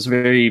interesting. It was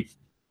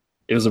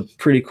a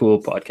pretty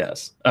cool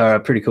podcast, a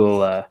pretty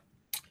cool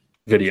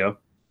video.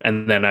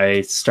 And then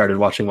I started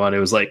watching one. It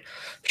was like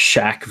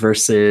Shaq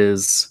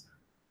versus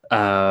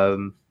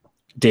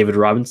David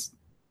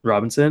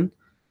Robinson.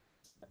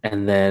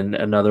 And then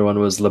another one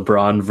was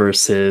LeBron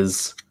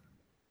versus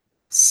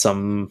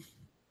some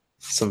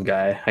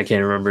guy. I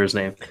can't remember his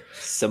name.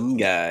 Some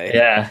guy.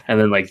 Yeah. And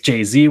then like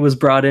Jay-Z was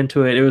brought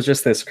into it. It was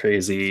just this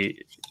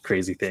crazy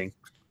thing.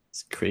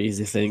 It's a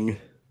crazy thing.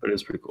 But it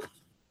was pretty cool.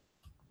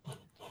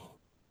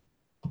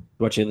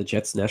 Watching the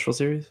Jets Nashville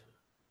series?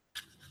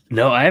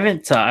 No, I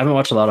haven't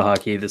watched a lot of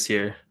hockey this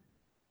year.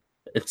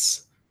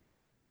 It's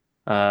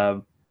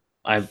I've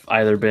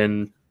either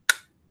been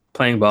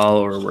playing ball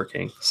or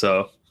working.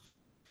 So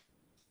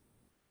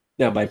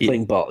now by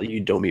playing ball, you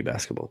don't mean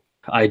basketball.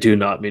 I do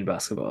not mean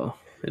basketball.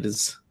 It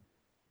is,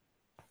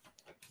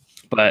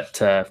 but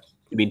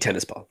you mean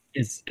tennis ball?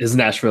 Is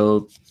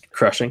Nashville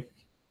crushing?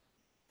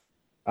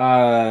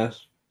 No,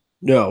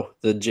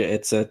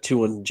 it's a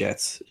 2-1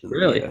 Jets. In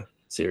really? The,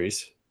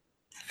 series.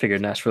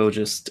 Figured Nashville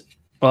just.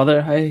 Well,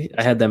 I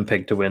had them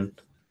pegged to win.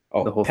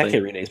 Oh, the whole Pekka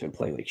thing. Rinne's been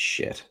playing like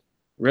shit.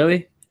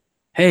 Really?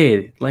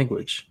 Hey,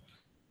 language.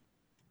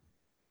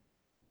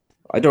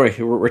 I don't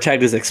worry, we're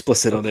tagged as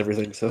explicit on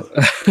everything, so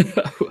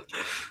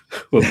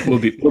we'll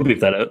beep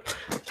that out.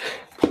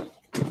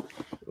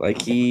 Like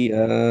he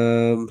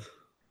that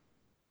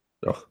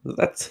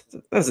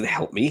doesn't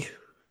help me.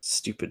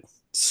 Stupid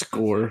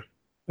score.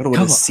 I don't know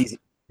what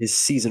his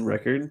season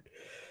record.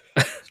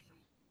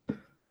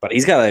 But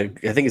he's got I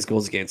think his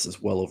goals against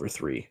is well over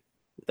 3.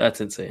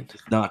 That's insane.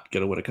 He's not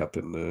gonna win a cup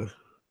in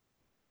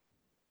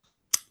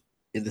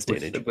this day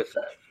and age. With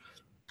that.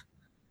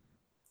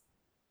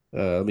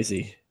 Let me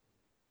see.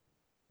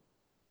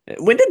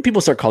 When did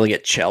people start calling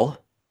it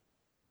Chell?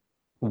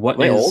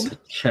 What is old?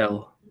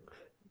 Chell?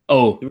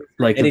 Oh,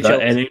 like NHL? The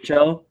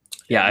NHL?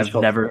 Yeah,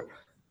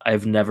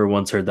 I've never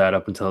once heard that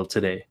up until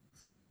today.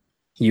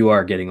 You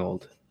are getting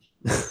old.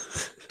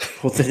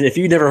 Well, then if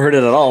you never heard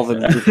it at all,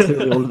 then you're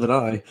clearly older than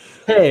I.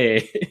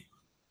 Hey.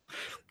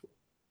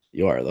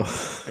 You are, though.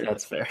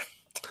 That's fair.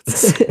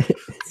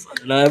 It's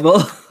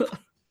undeniable.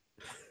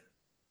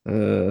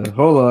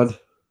 Hold on.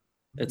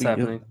 It's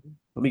happening.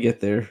 Let me get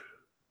there.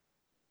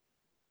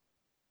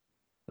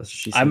 That's what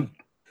she said.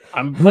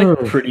 I'm like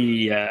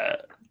pretty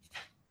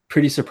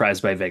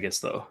surprised by Vegas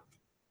though.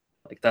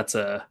 Like that's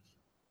a.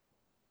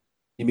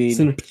 You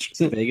mean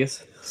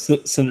Vegas?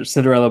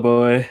 Cinderella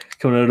boy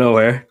coming out of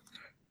nowhere.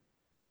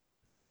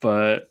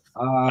 But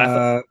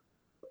I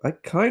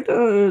kind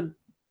of.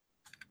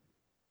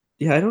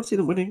 Yeah, I don't see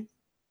them winning.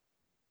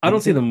 I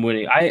don't see them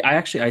winning.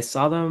 I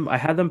saw them. I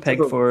had them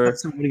pegged for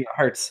winning our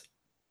hearts.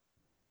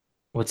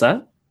 What's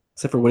that?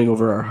 Except for winning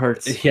over our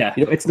hearts. Yeah,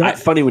 it's not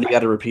funny when you got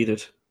to repeat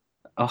it.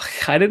 Oh,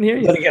 I didn't hear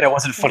you. But again, it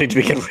wasn't funny to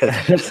begin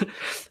with.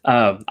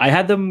 I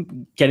had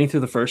them getting through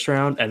the first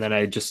round, and then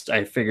I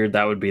figured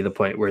that would be the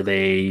point where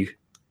they,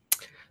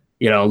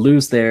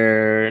 lose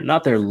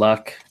not their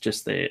luck,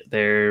 just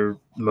their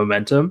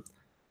momentum,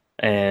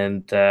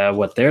 and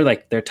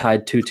they're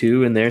tied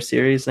 2-2 in their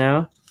series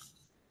now,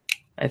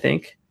 I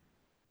think.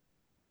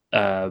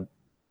 But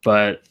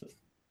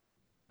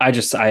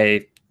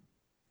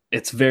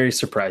it's very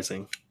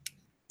surprising.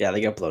 Yeah, they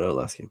got blown out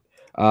last game.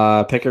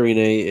 Pekka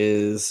Rinne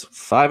is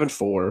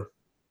 5-4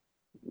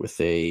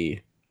 with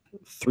a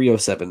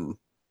 307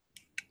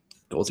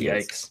 goals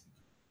against. Yikes!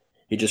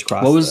 He just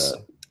crossed.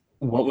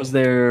 What was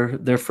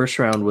their first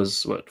round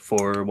was what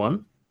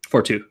 4-1,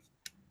 4-2.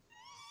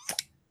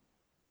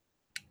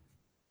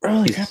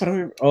 Holy crap! I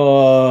don't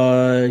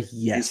remember.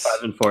 Yes,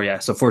 he's 5-4. Yeah,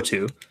 so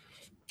 4-2.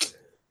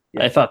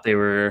 Yeah. I thought they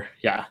were.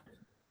 Yeah,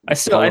 I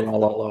still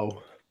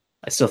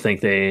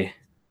think I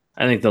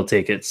think they'll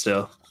take it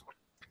still.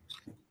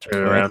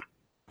 Turn it around.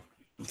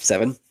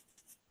 7.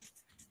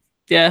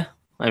 Yeah,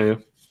 I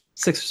mean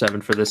 6 or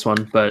 7 for this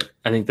one, but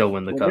I think they'll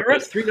win the cup. They're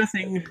up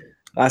 3-0.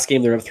 Last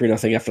game they're up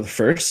 3-0 after the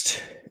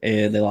first,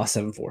 and they lost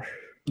 7-4.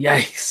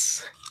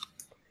 Yikes!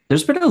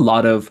 There's been a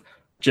lot of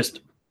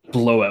just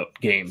blowout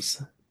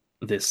games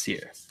this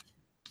year.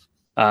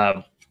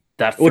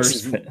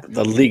 Which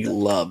the league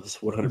loves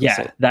 100%.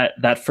 Yeah,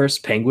 that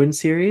first Penguin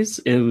series,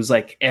 it was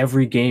like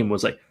every game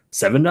was like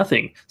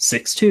 7-0,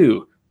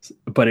 6-2.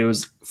 But it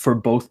was for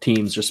both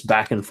teams just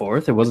back and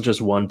forth. It wasn't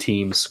just one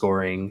team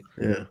scoring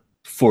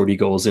 40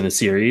 goals in a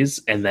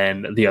series and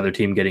then the other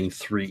team getting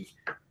 3.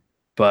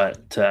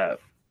 But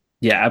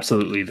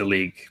absolutely, the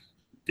league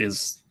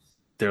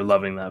they're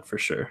loving that for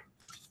sure.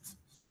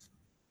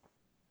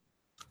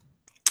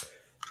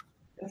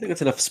 I think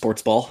that's enough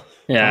sports ball.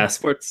 Yeah,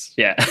 sports.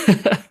 Yeah.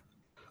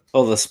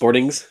 Oh, the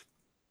Sportings.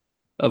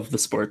 of the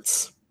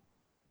sports.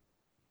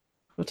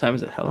 What time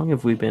is it? How long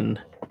have we been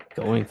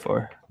going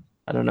for?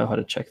 I don't know how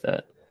to check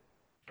that.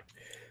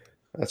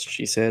 That's what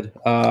she said.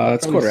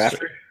 It's quarter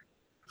after.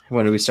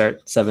 When do we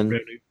start?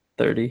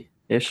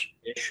 7:30-ish.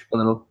 A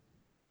little.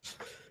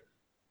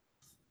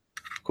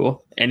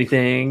 Cool.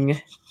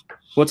 Anything?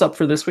 What's up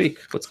for this week?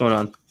 What's going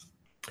on?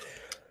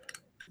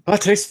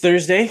 Today's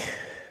Thursday.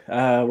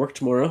 Work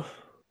tomorrow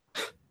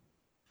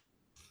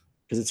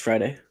because it's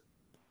Friday.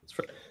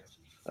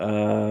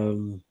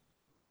 Not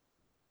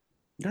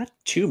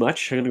too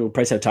much. I'm gonna go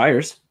price out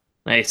tires.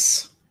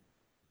 Nice.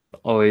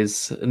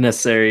 Always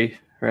necessary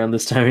around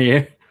this time of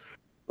year.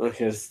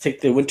 Okay, let's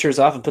take the winters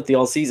off and put the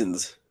all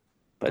seasons.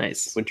 But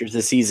Nice. Winter's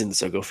the season,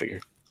 so go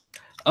figure.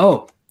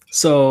 Oh,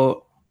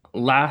 so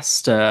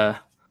last time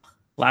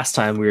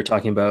we were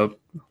talking about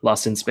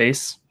Lost in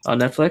Space on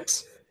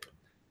Netflix.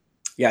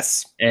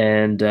 Yes.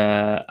 And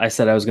I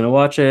said I was going to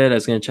watch it. I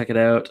was going to check it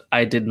out.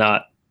 I did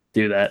not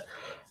do that.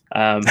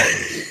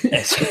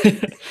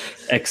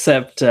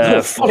 Except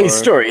funny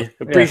story.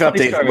 A brief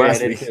update from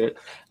last week.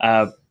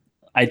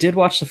 I did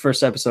watch the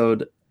first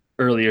episode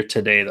earlier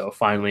today, though.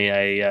 Finally,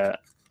 I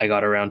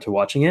got around to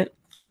watching it.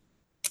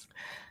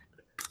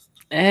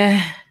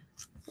 I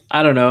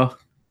don't know.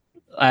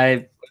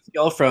 I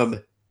go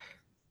from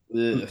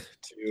to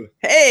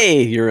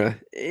hey, you're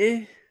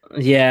a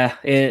yeah.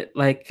 It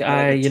like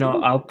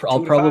I'll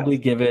probably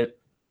give it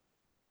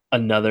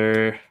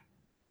another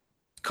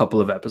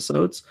couple of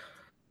episodes.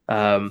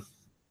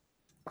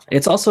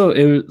 It's also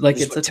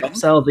it's a tough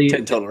sell.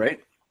 10 total,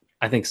 right?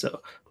 I think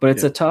so, but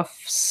it's a tough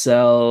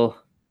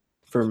sell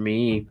for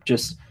me.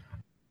 Just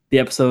the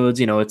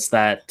episodes, it's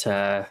that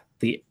the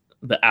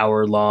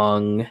hour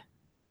long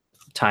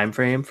time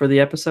frame for the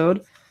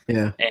episode.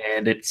 Yeah,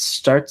 and it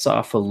starts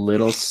off a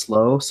little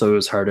slow, so it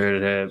was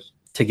harder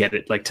to get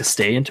it to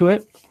stay into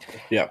it.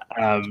 Yeah.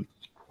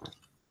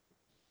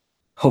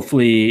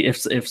 Hopefully,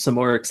 if some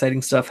more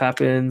exciting stuff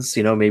happens,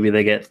 maybe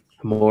they get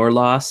more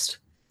lost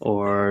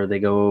or they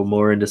go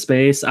more into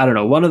space. I don't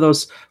know. One of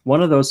those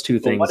two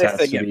things. What if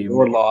they get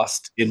more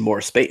lost in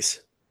more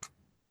space?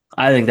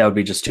 I think that would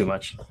be just too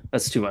much.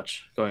 That's too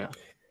much going on.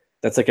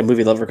 That's like a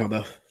movie lover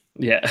combo.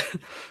 Yeah.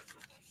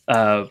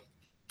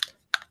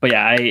 But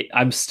yeah,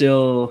 I'm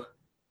still.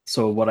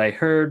 So what I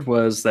heard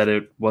was that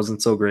it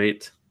wasn't so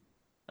great.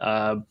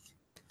 And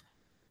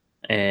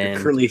you're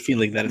currently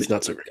feeling that it's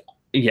not so great.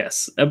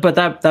 Yes, but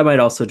that might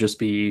also just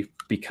be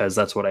because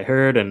that's what I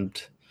heard,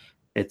 and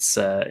it's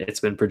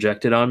been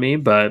projected on me.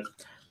 But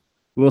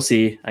we'll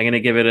see. I'm gonna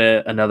give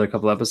it another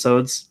couple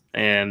episodes,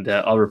 and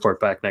I'll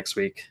report back next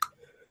week.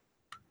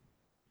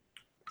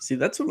 See,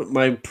 that's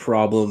my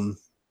problem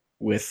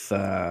with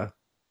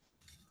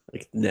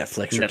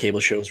Netflix or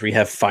cable shows where you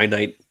have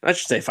a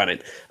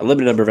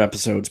limited number of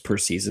episodes per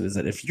season, is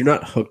that if you're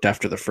not hooked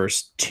after the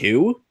first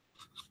two,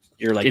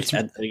 you're it's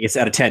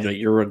out of 10.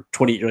 You're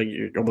 20.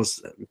 You're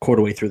almost a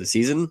quarter way through the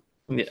season.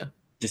 Yeah,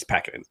 just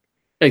pack it in.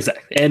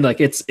 Exactly, and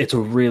it's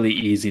really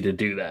easy to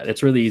do that.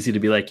 It's really easy to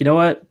be like, you know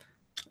what,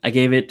 I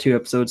gave it 2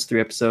 episodes, 3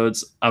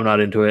 episodes. I'm not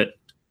into it.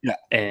 Yeah,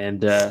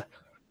 and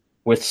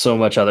with so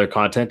much other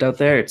content out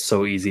there, it's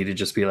so easy to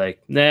just be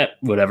like, nah,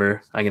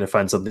 whatever. I'm gonna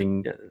find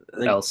something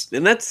else.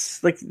 And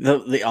that's like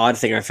the odd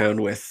thing I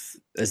found with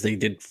as they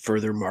did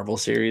further Marvel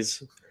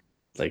series.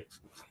 Like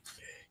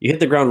you hit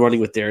the ground running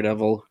with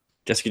Daredevil,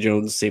 Jessica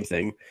Jones, same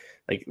thing.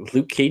 Like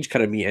Luke Cage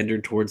kind of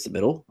meandered towards the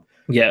middle.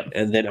 Yeah.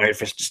 And then Iron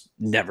Fist just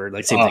never,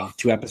 same thing.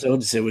 2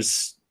 episodes.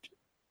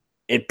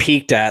 It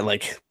peaked at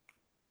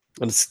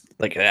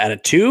at a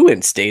 2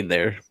 and stayed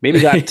there. Maybe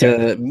got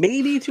to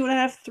maybe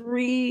 2.5,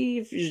 3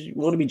 if you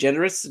want to be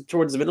generous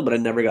towards the middle, but I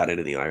never got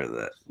anything higher than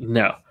that.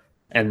 No.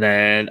 And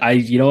then I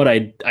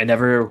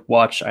never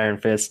watched Iron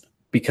Fist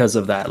because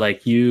of that.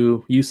 Like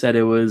you said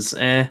it was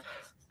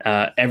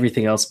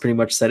everything else pretty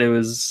much said it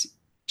was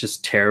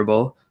just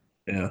terrible.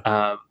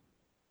 Yeah.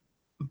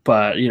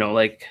 But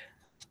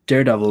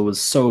Daredevil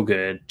was so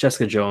good.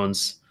 Jessica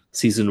Jones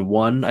season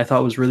 1 I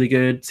thought was really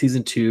good.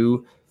 Season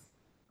 2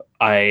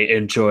 I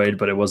enjoyed,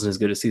 but it wasn't as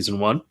good as season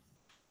 1.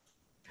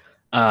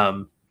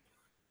 And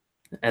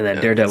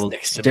then Daredevil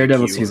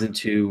season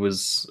 2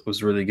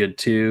 was really good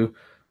too.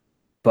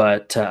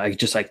 But I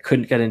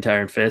couldn't get into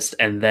Iron Fist,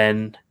 and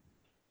then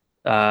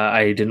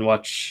I didn't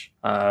watch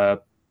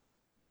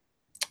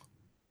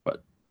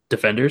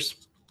Defenders.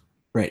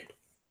 Right.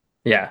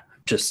 Yeah,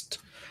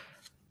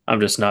 I'm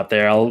just not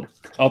there.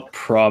 I'll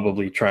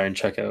probably try and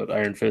check out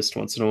Iron Fist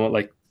once in a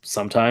while,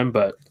 sometime,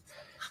 but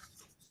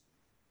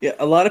yeah,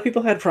 a lot of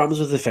people had problems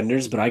with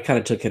Defenders, but I kind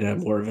of took it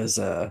more of as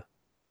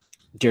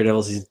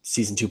Daredevil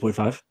season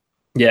 2.5.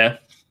 Yeah,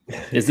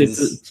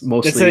 it's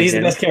mostly he's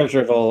the best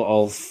character of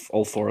all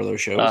 4 of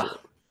those shows.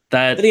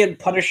 Then again,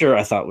 Punisher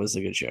I thought was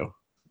a good show.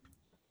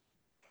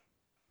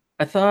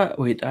 I thought,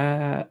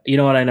 you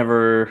know what?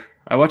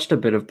 I watched a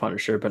bit of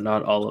Punisher, but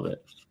not all of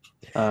it.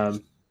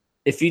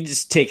 If you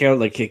just take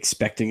out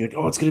expecting it's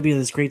going to be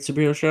this great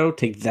superhero show,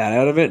 take that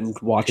out of it and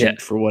watch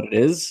it for what it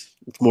is.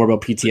 It's more about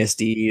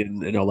PTSD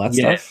and all that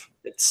stuff.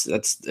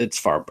 It's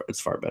far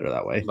better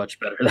that way. Much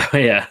better that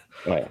way. Yeah.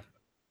 Oh, yeah.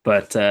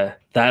 But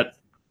that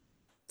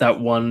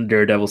one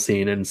Daredevil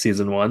scene in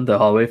season 1, the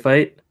hallway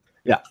fight.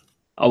 Yeah.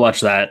 I'll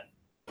watch that.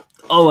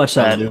 I'll watch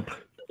On that. loop.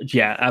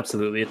 Yeah,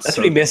 absolutely. It's That's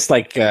so what we missed,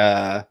 like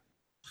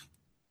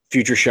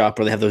Future Shop,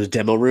 where they have those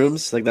demo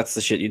rooms. Like that's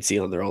the shit you'd see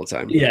on there all the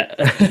time. yeah.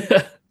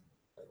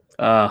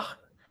 uh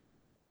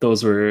that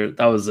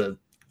was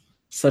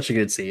such a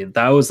good scene.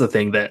 That was the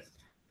thing that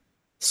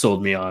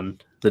sold me on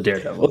the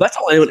Daredevil. Well, that's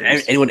all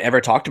anyone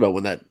ever talked about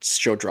when that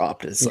show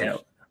dropped. Is like,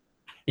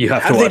 you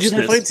have how to did they watch do that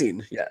this. fight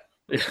scene? Yeah,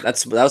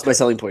 that was my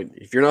selling point.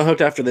 If you're not hooked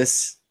after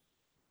this,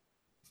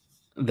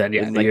 then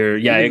like, you're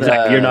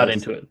exactly. You're not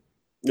into it.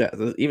 Yeah,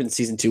 even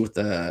season 2 with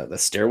the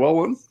stairwell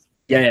one.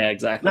 Yeah,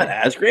 exactly. Not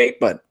as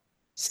great, but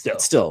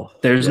still,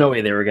 there's no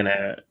way they were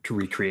gonna to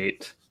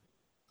recreate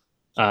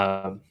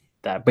that.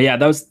 But yeah,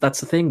 that's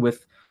the thing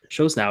with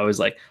shows now is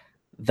like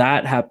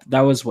that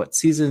was what,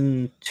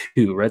 season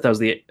 2, right? That was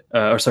the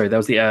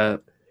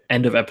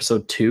end of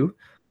episode 2.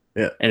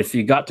 Yeah, and if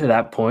you got to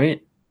that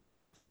point,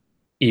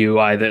 you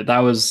either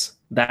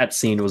that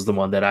scene was the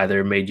one that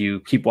either made you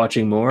keep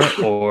watching more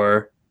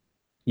or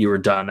you were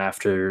done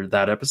after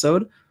that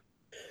episode.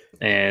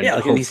 And yeah,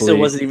 like, and he still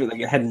wasn't even,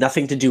 like, it had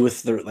nothing to do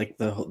with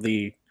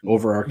the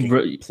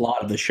overarching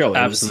plot of the show.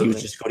 He was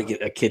just going to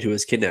get a kid who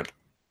was kidnapped.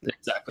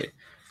 Exactly.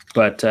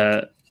 But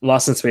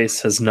Lost in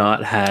Space has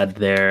not had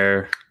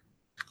their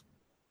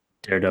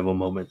Daredevil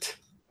moment.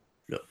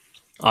 No.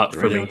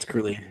 For me, it's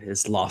currently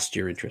has lost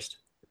your interest.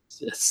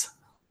 Yes.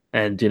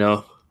 And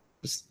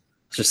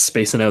just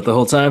spacing out the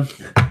whole time.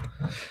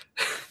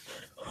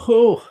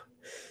 Oh,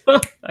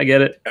 I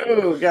get it.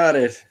 Oh, got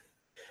it.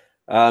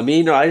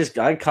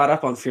 I caught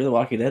up on Fear the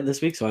Walking Dead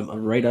this week, so I'm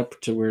right up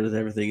to where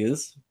everything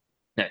is.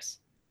 Nice.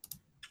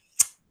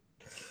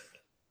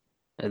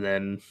 And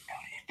then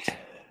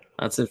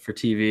that's it for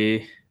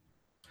TV.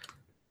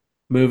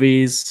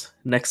 Movies,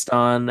 next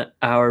on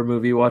our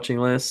movie watching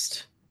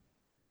list.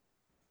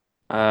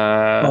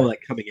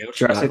 Like coming out,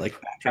 Jurassic,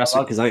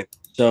 because I am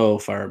so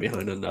far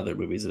behind on other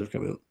movies that have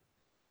come out.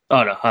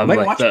 Oh no, I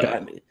might watch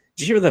Batman. Did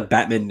you hear the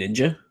Batman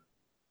Ninja?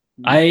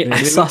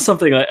 I saw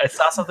something. I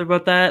saw something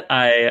about that.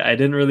 I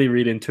didn't really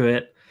read into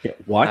it. Yeah,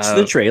 watch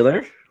the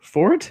trailer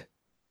for it,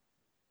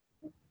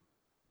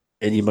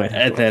 and you might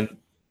have. And then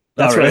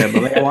that's right.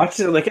 I watched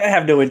it. I'm like, I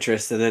have no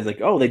interest, and then like,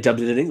 oh, they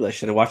dubbed it in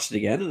English, and I watched it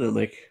again, and I'm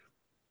like,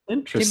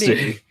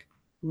 interesting.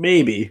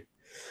 Maybe.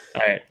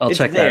 All right, I'll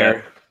check that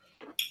out.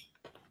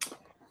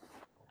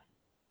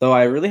 Though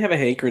I really have a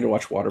hankering to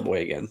watch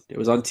Waterboy again. It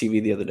was on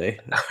TV the other day.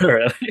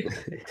 Really?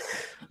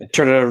 I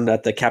turned it on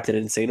at the Captain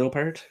Insano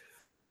part.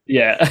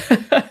 Yeah.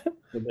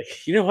 I'm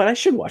like, you know what? I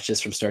should watch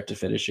this from start to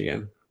finish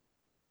again.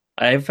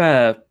 I've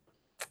kind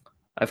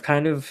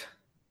of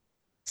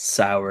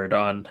soured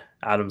on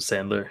Adam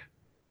Sandler.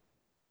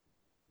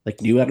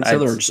 Like new Adam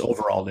Sandler, or just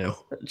overall now?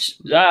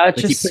 Just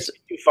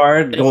too far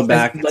and going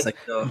back.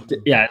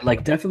 Yeah,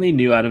 like definitely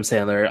new Adam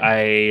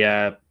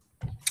Sandler.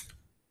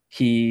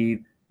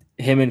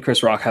 Him and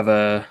Chris Rock have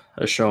a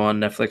show on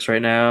Netflix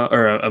right now,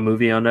 or a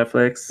movie on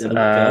Netflix.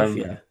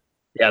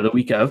 The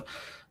week of.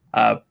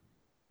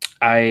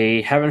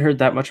 I haven't heard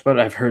that much about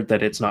it. I've heard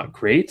that it's not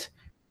great,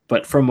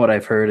 but from what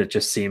I've heard, it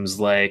just seems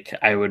like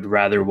I would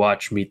rather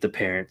watch Meet the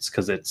Parents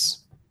because it's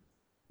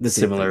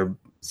similar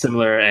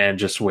and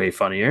just way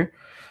funnier.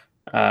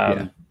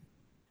 But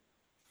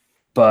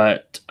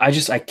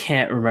I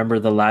can't remember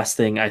the last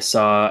thing I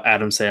saw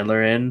Adam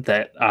Sandler in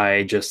that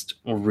I just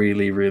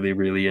really, really,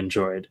 really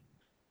enjoyed.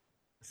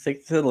 I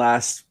think the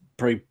last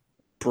pretty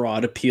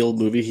broad appeal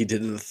movie he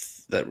did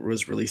that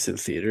was released in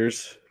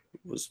theaters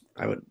was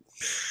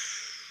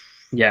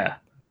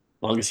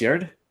Longest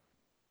Yard.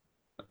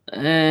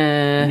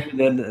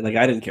 Then,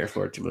 I didn't care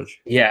for it too much.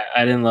 Yeah,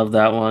 I didn't love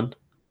that one.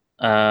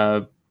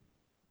 But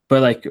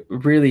like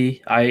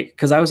really,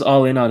 because I was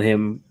all in on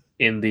him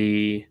in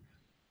the.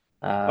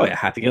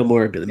 Happy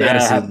Gilmore, Billy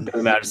Madison.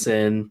 Billy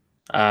Madison.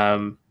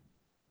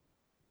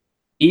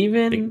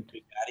 Even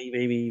Big Daddy,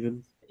 maybe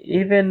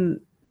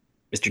even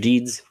Mr.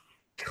 Deeds.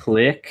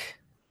 Click.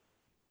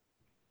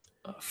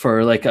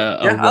 For like a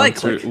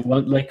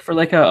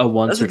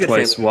once or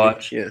twice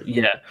watch.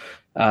 Yeah.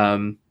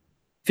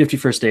 50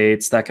 First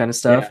Dates, that kind of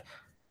stuff. Yeah.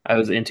 I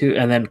was into,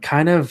 and then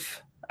kind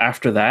of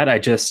after that, I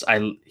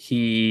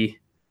don't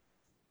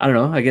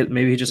know. I get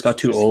maybe he just got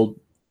too old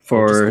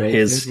for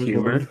his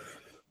humor.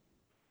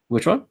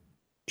 Which one?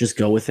 Just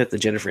Go With It, the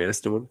Jennifer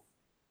Aniston one.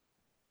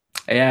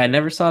 Yeah, I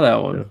never saw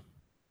that one.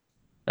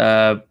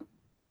 Yeah.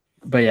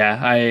 But yeah,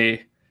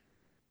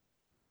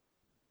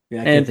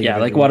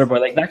 like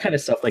Waterboy, like that kind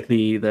of stuff, like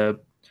the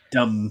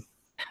dumb,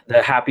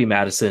 the Happy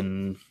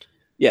Madison,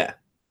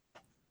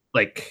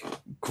 like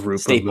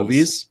group of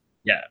movies,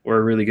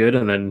 were really good,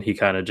 and then he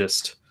kind of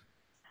just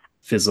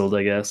fizzled,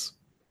 I guess.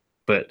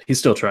 But he's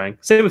still trying.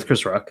 Same with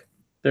Chris Rock;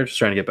 they're just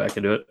trying to get back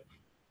into it.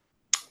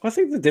 Well, I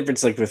think the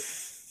difference, like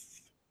with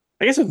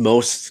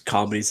most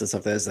comedies and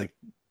stuff, is like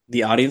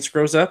the audience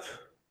grows up,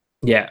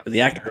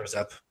 the actor grows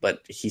up,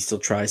 but he still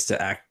tries to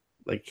act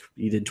like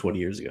he did 20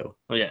 years ago.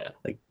 Oh yeah,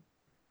 like.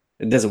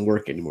 It doesn't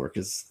work anymore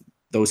because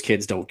those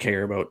kids don't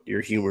care about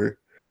your humor,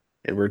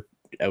 and we're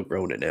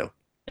outgrown it now.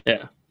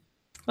 Yeah.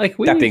 Like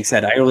That being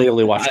said, I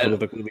only watch I- comic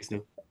book movies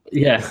now.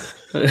 yeah.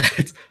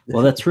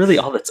 Well, that's really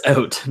all that's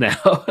out now.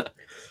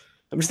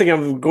 I'm just thinking,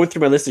 I'm going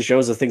through my list of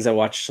shows of things I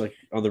watch like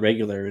on the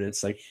regular, and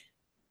it's like,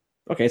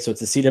 okay, so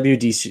it's a CW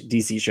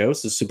DC show,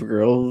 so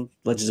Supergirl,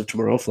 Legends of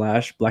Tomorrow,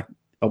 Flash, Black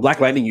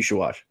Lightning. You should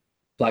watch.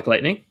 Black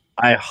Lightning.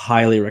 I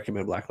highly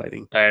recommend Black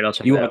Lightning. All right, I'll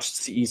check You it out. watched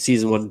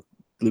season 1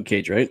 Luke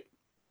Cage, right?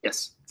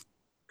 Yes.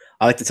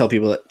 I like to tell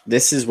people that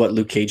this is what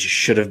Luke Cage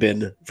should have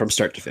been from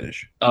start to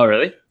finish. Oh,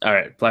 really? All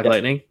right, Black Yes.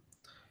 Lightning.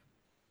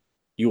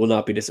 You will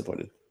not be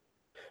disappointed.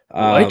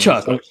 White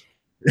chocolate.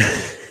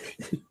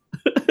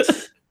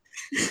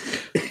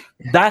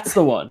 That's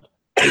the one.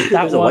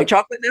 There's a white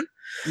chocolate now?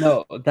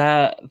 No,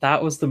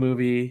 that was the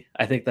movie.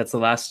 I think that's the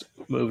last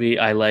movie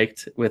I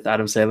liked with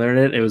Adam Sandler in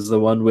it. It was the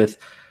one with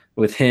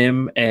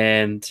him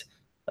and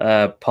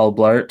Paul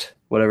Blart,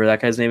 whatever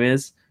that guy's name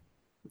is,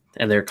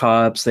 and they're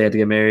cops. They had to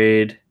get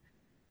married.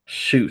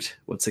 Shoot,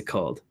 what's it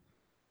called?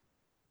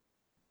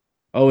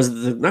 Oh, is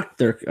it not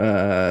they're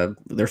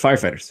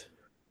firefighters.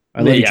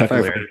 I love Chuck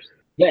and Larry. Firefighters.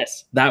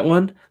 Yes, that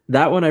one.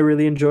 That one I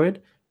really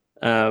enjoyed.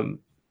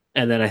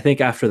 And then I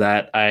think after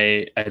that,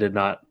 I did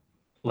not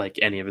like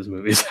any of his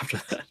movies after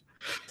that.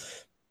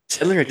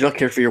 Chandler, I do not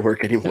care for your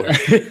work anymore. I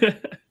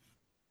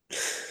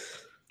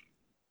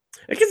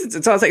guess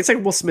it's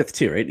like Will Smith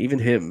too, right? Even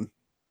him,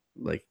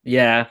 like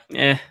Yeah,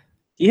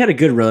 he had a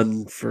good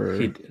run for.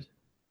 he did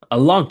a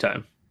long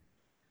time.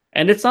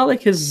 And it's not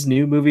like his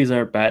new movies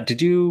aren't bad.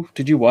 Did you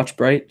watch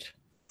Bright?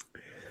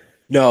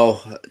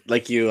 No,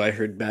 like you, I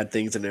heard bad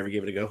things and never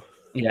gave it a go.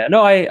 Yeah,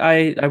 no,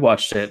 I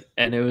watched it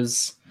and it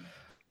was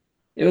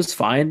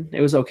fine.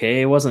 It was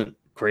okay. It wasn't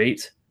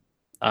great,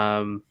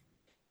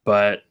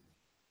 but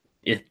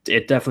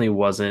it definitely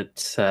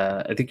wasn't.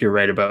 I think you're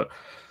right about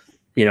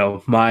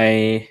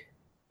my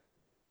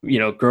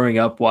growing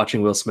up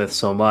watching Will Smith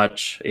so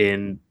much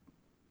in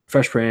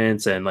Fresh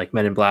Prince and like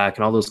Men in Black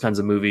and all those kinds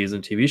of movies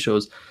and TV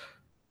shows.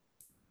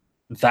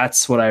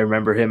 That's what I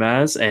remember him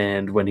as,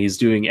 and when he's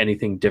doing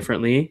anything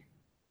differently,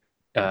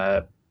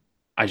 I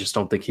just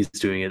don't think he's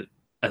doing it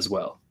as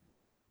well.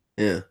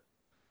 Yeah,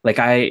 Like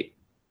I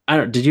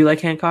don't. Did you like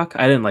Hancock?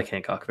 I didn't like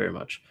Hancock very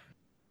much,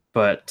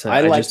 but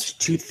I liked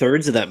just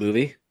 2/3 of that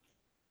movie,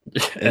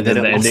 and then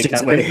the it lost ending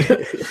its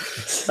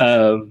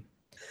happened.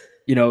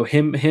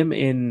 way. Him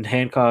in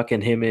Hancock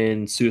and him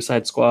in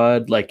Suicide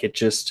Squad. Like it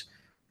just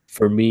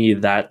for me,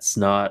 that's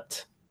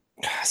not.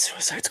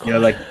 Suicide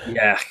Squad.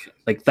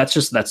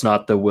 That's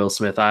not the Will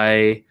Smith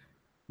I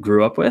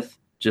grew up with.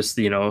 Just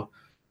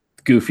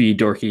goofy,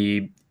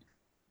 dorky,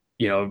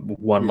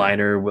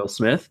 one-liner Will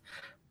Smith.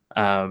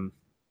 I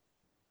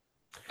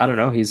don't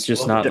know. He's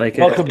just not like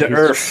welcome to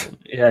Earth.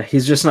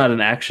 He's just not an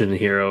action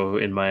hero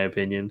in my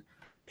opinion.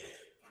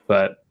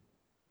 But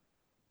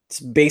It's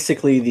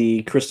basically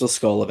the Crystal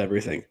Skull of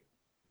everything.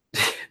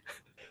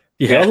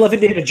 We yeah, all love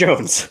Indiana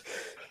Jones,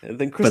 and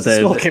then Crystal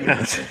Skull came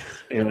out.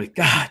 you're like,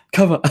 God,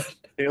 come on,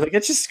 You're like,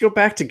 let's just go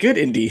back to good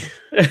Indy.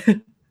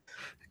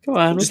 come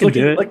on, Just we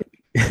can do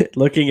it.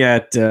 looking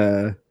at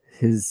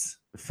his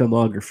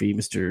filmography,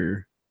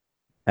 Mr.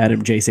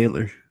 Adam J.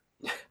 Sandler.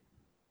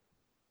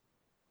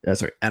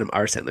 Sorry, Adam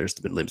R. Sandler's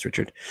the middle name's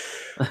Richard.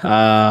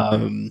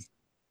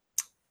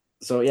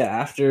 So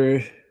yeah,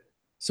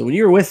 so when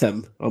you were with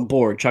them on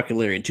board, Chuck and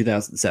Larry in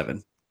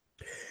 2007,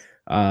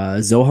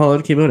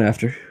 Zohan came out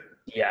after.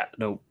 Yeah,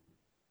 nope,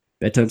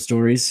 Bedtime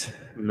Stories,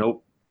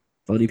 nope,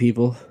 Funny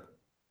People.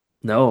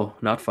 no,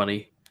 not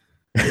funny.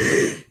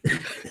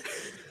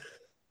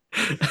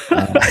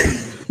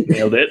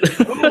 Nailed it.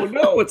 Oh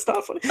no, it's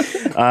not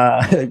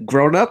funny.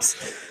 Grown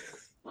Ups.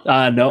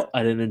 No,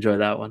 I didn't enjoy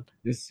that one.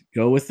 Just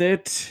go with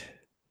it.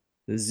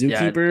 The Yeah,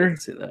 I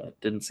Zookeeper.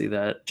 didn't see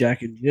that.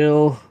 Jack and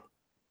Jill.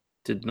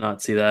 Did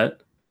not see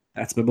that.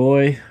 That's My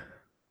Boy.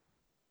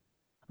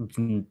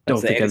 Don't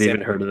That's the think I've Andy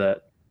even Samberg. heard of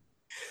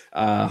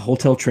that.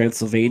 Hotel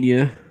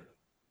Transylvania.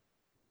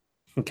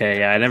 Okay,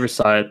 yeah, I never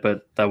saw it,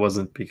 but that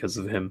wasn't because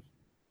of him.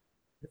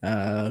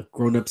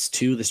 Grown Ups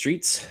 2, The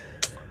Streets.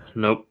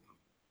 Nope.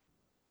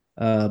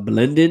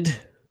 Blended.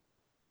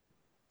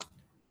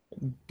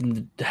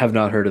 Have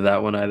not heard of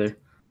that one either.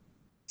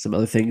 Some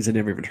other things I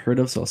never even heard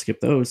of, so I'll skip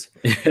those.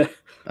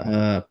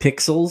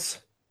 Pixels.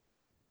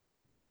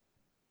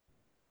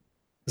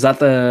 Is that's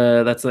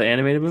the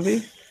animated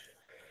movie?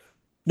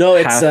 No,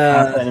 it's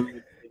Half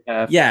animated,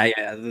 half- yeah.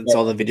 That's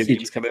all the video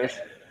games come out.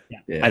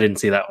 I didn't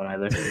see that one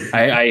either.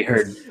 I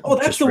heard. Oh,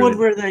 that's just the really- one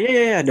where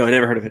yeah. No, I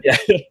never heard of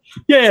it.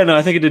 Yeah. No,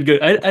 I think it did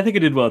good. I think it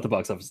did well at the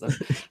box office though.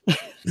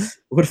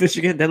 What if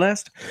Michigan dead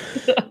last?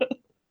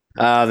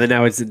 Then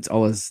now it's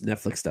all his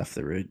Netflix stuff.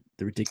 The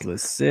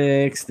Ridiculous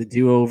Six, The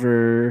Do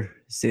Over,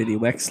 Sandy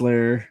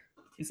Wexler.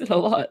 He's in a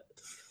lot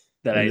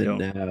that I And don't.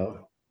 then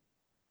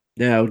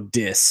now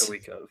Dis,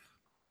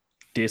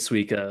 This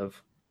week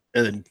of.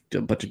 and then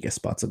a bunch of guest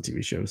spots on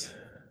TV shows.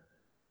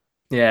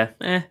 Yeah.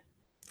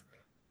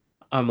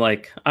 I'm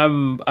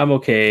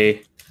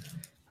okay.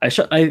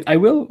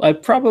 I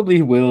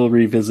probably will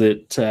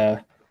revisit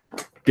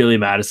Billy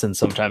Madison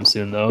sometime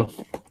soon though.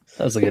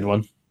 That was a good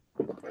one.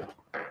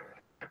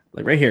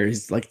 Like right here,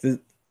 he's like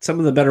some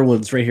of the better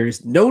ones right here.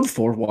 He's known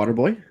for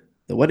Waterboy,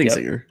 the wedding Yep.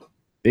 singer,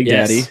 Big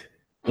Yes. Daddy,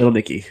 Little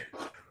Nicky.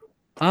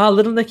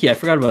 Little Nicky. I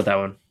forgot about that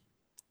one.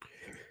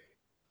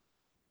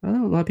 I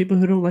know a lot of people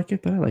who don't like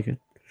it, but I like it.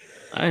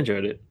 I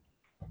enjoyed it.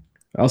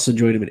 I also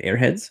enjoyed him in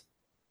Airheads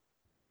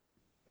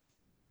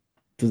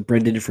with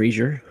Brendan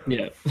Fraser.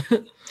 Yeah.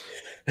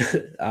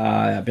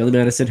 Billy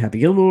Madison, Happy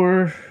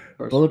Gilmore, Of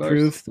course.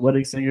 Bulletproof, The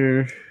Wedding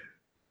Singer,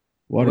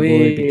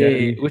 Waterboy, Big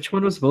Daddy. Wait, which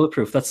one was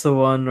Bulletproof? That's the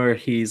one where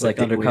he's like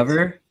Dick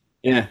undercover.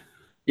 Yeah,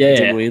 Yeah,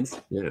 Jim yeah,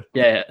 Williams. Yeah,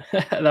 yeah.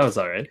 That was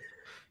all right.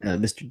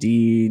 Mr.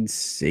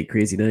 Deeds, 8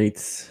 Crazy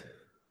Nights,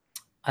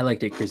 I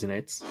liked 8 Crazy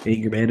Nights.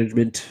 Anger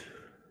Management.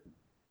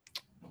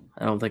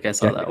 I don't think I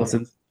saw Jack that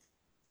Nicholson. one.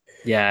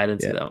 Yeah, I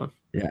didn't see Yeah. that one.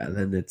 Yeah, and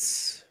then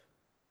it's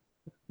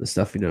the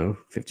stuff,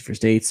 50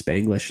 First Dates,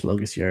 Spanglish,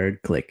 Longest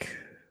Yard, Click,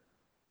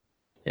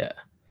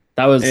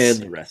 That was and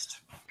the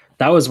rest.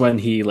 that was when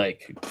he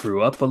like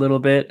grew up a little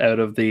bit out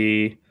of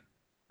the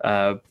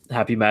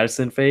Happy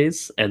Madison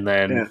phase, and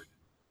then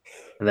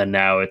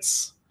now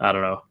it's I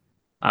don't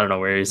know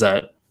where he's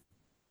at.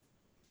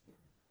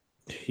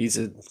 He's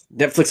a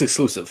Netflix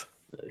exclusive.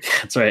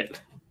 That's right.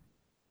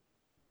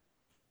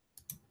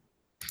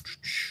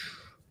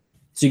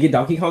 So you get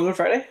Donkey Kong on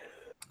Friday?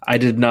 I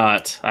did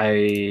not.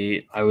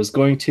 I was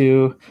going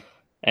to,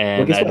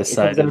 and guess I what? It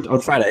decided. comes out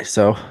on Friday,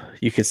 so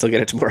you can still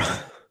get it tomorrow.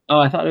 Oh,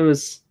 I thought No,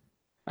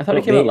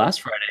 it came May- out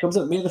last Friday. It comes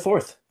out May the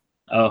 4th.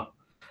 Oh,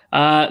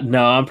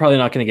 no, I'm probably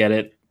not going to get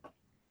it.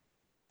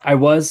 I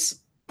was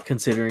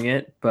considering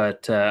it,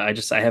 but I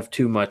have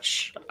too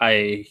much.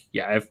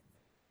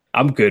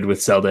 I'm good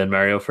with Zelda and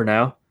Mario for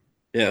now.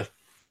 Yeah.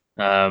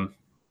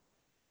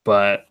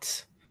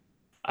 But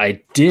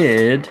I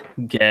did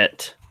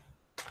get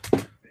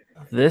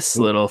this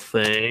little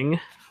thing.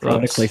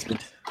 Product Oops.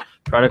 placement.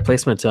 Product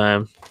placement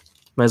time.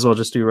 Might as well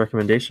just do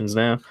recommendations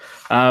now.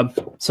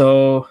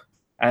 So,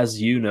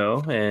 as you know,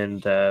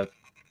 and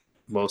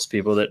most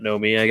people that know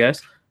me, I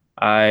guess,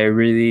 I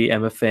really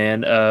am a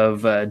fan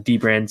of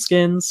D-brand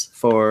skins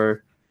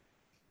for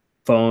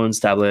phones,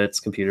 tablets,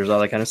 computers, all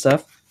that kind of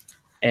stuff.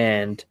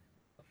 And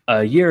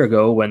a year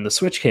ago, when the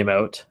Switch came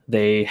out,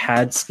 they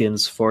had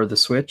skins for the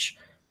Switch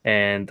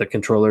and the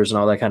controllers and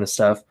all that kind of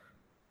stuff.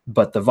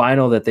 But the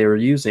vinyl that they were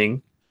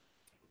using,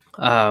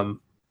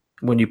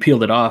 when you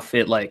peeled it off,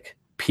 it like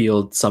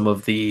peeled some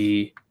of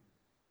the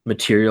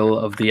material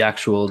of the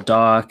actual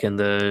dock and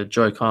the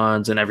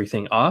Joy-Cons and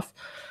everything off.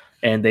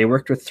 And they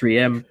worked with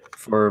 3M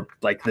for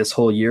like this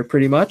whole year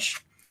pretty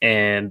much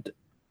and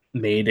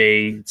made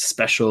a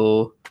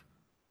special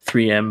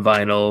 3M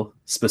vinyl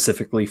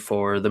specifically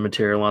for the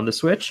material on the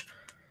Switch.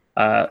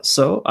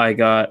 So I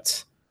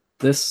got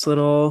this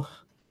little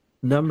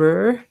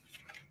number.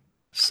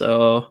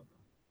 So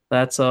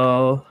that's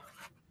all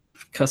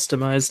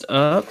customized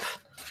up.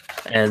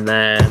 And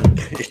then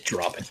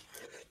Drop it.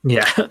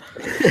 yeah.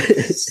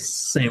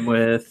 Same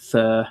with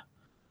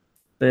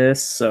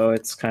this, so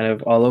it's kind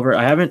of all over.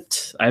 I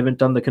haven't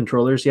done the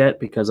controllers yet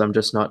because I'm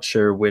just not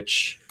sure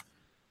which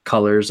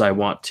colors I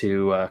want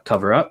to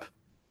cover up,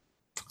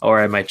 or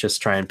I might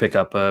just try and pick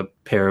up a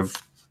pair of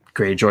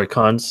gray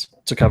Joy-Cons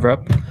to cover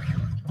up.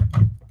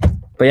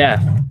 But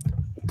yeah,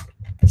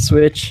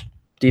 Switch,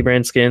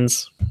 D-brand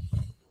skins,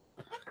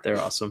 they're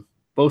awesome.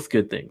 Both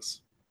good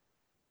things.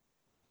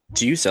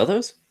 Do you sell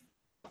those?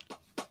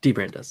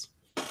 D-brand does.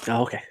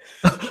 Oh, okay.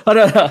 Oh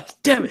no!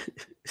 Damn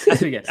it!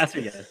 Ask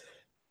me again.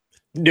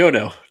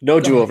 No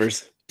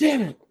do-overs.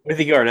 Damn it! What do you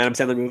think you are, an Adam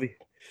Sandler movie?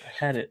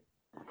 I had it.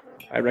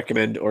 I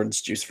recommend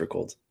orange juice for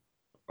colds.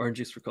 Orange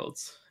juice for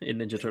colds in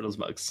Ninja Turtles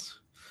mugs.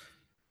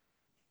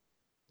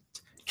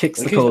 Kicks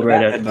the Okay, cold so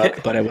right Batman out.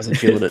 mug, but I wasn't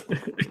feeling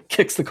it.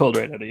 Kicks the cold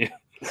right out of you.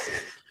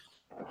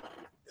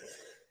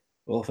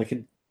 Well, if you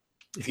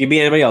can be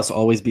anybody else,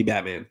 always be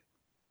Batman.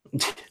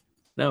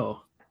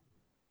 No,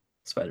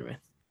 Spider-Man.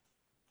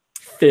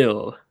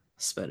 Phil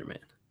Spider-Man.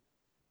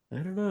 I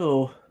don't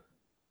know.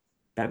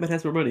 Batman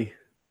has more money.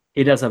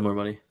 He does have more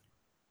money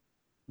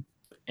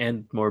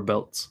and more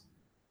belts.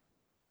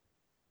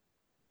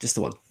 Just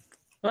the one.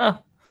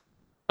 Well,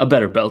 a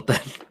better belt then.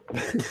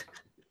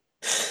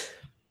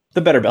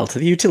 The better belt,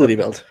 the utility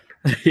belt.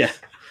 Yeah.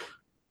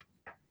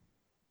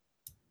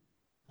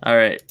 All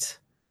right.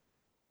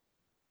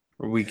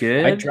 Are we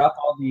good? I drop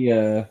all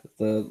the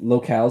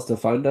locales to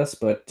find us,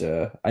 but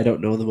I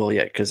don't know them all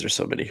yet because there's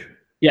so many.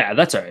 Yeah,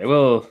 that's all right.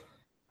 Well,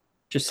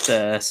 just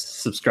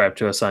subscribe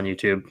to us on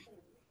YouTube.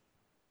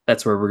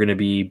 That's where we're going to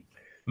be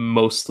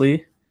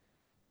mostly.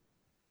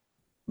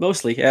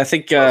 Mostly. I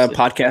think Mostly.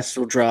 podcasts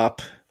will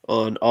drop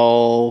on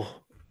all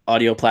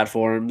audio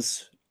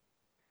platforms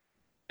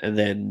and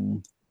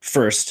then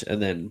first,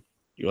 and then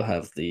you'll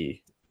have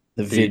the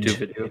vid. YouTube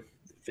video.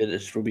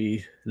 Finish will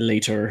be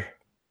later.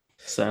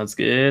 Sounds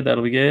good.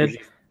 That'll be good.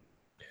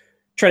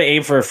 Try to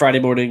aim for Friday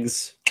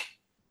mornings,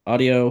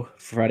 audio,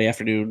 Friday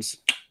afternoons,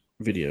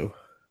 video.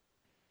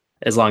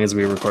 As long as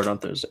we record on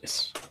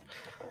Thursdays.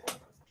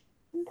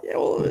 Yeah,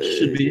 well, It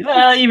should be.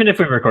 Even if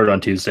we record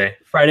on Tuesday.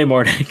 Friday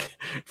morning,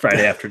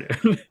 Friday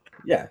afternoon.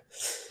 Yeah.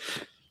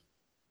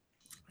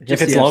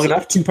 Just If it's the long episode.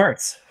 enough, 2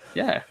 parts.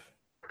 Yeah,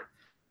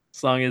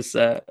 as long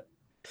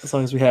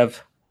as we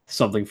have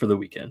something for the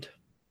weekend.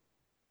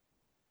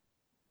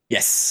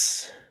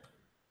 Yes.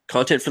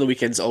 Content for the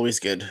weekend's always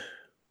good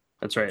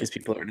That's right. because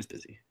people aren't as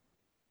busy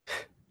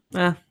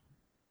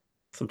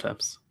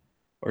Sometimes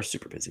or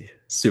super busy.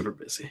 super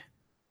busy.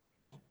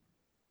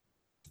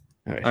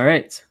 All right. All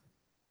right.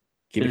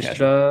 Keep it Finish it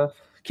casual. off.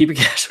 Keep it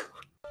casual.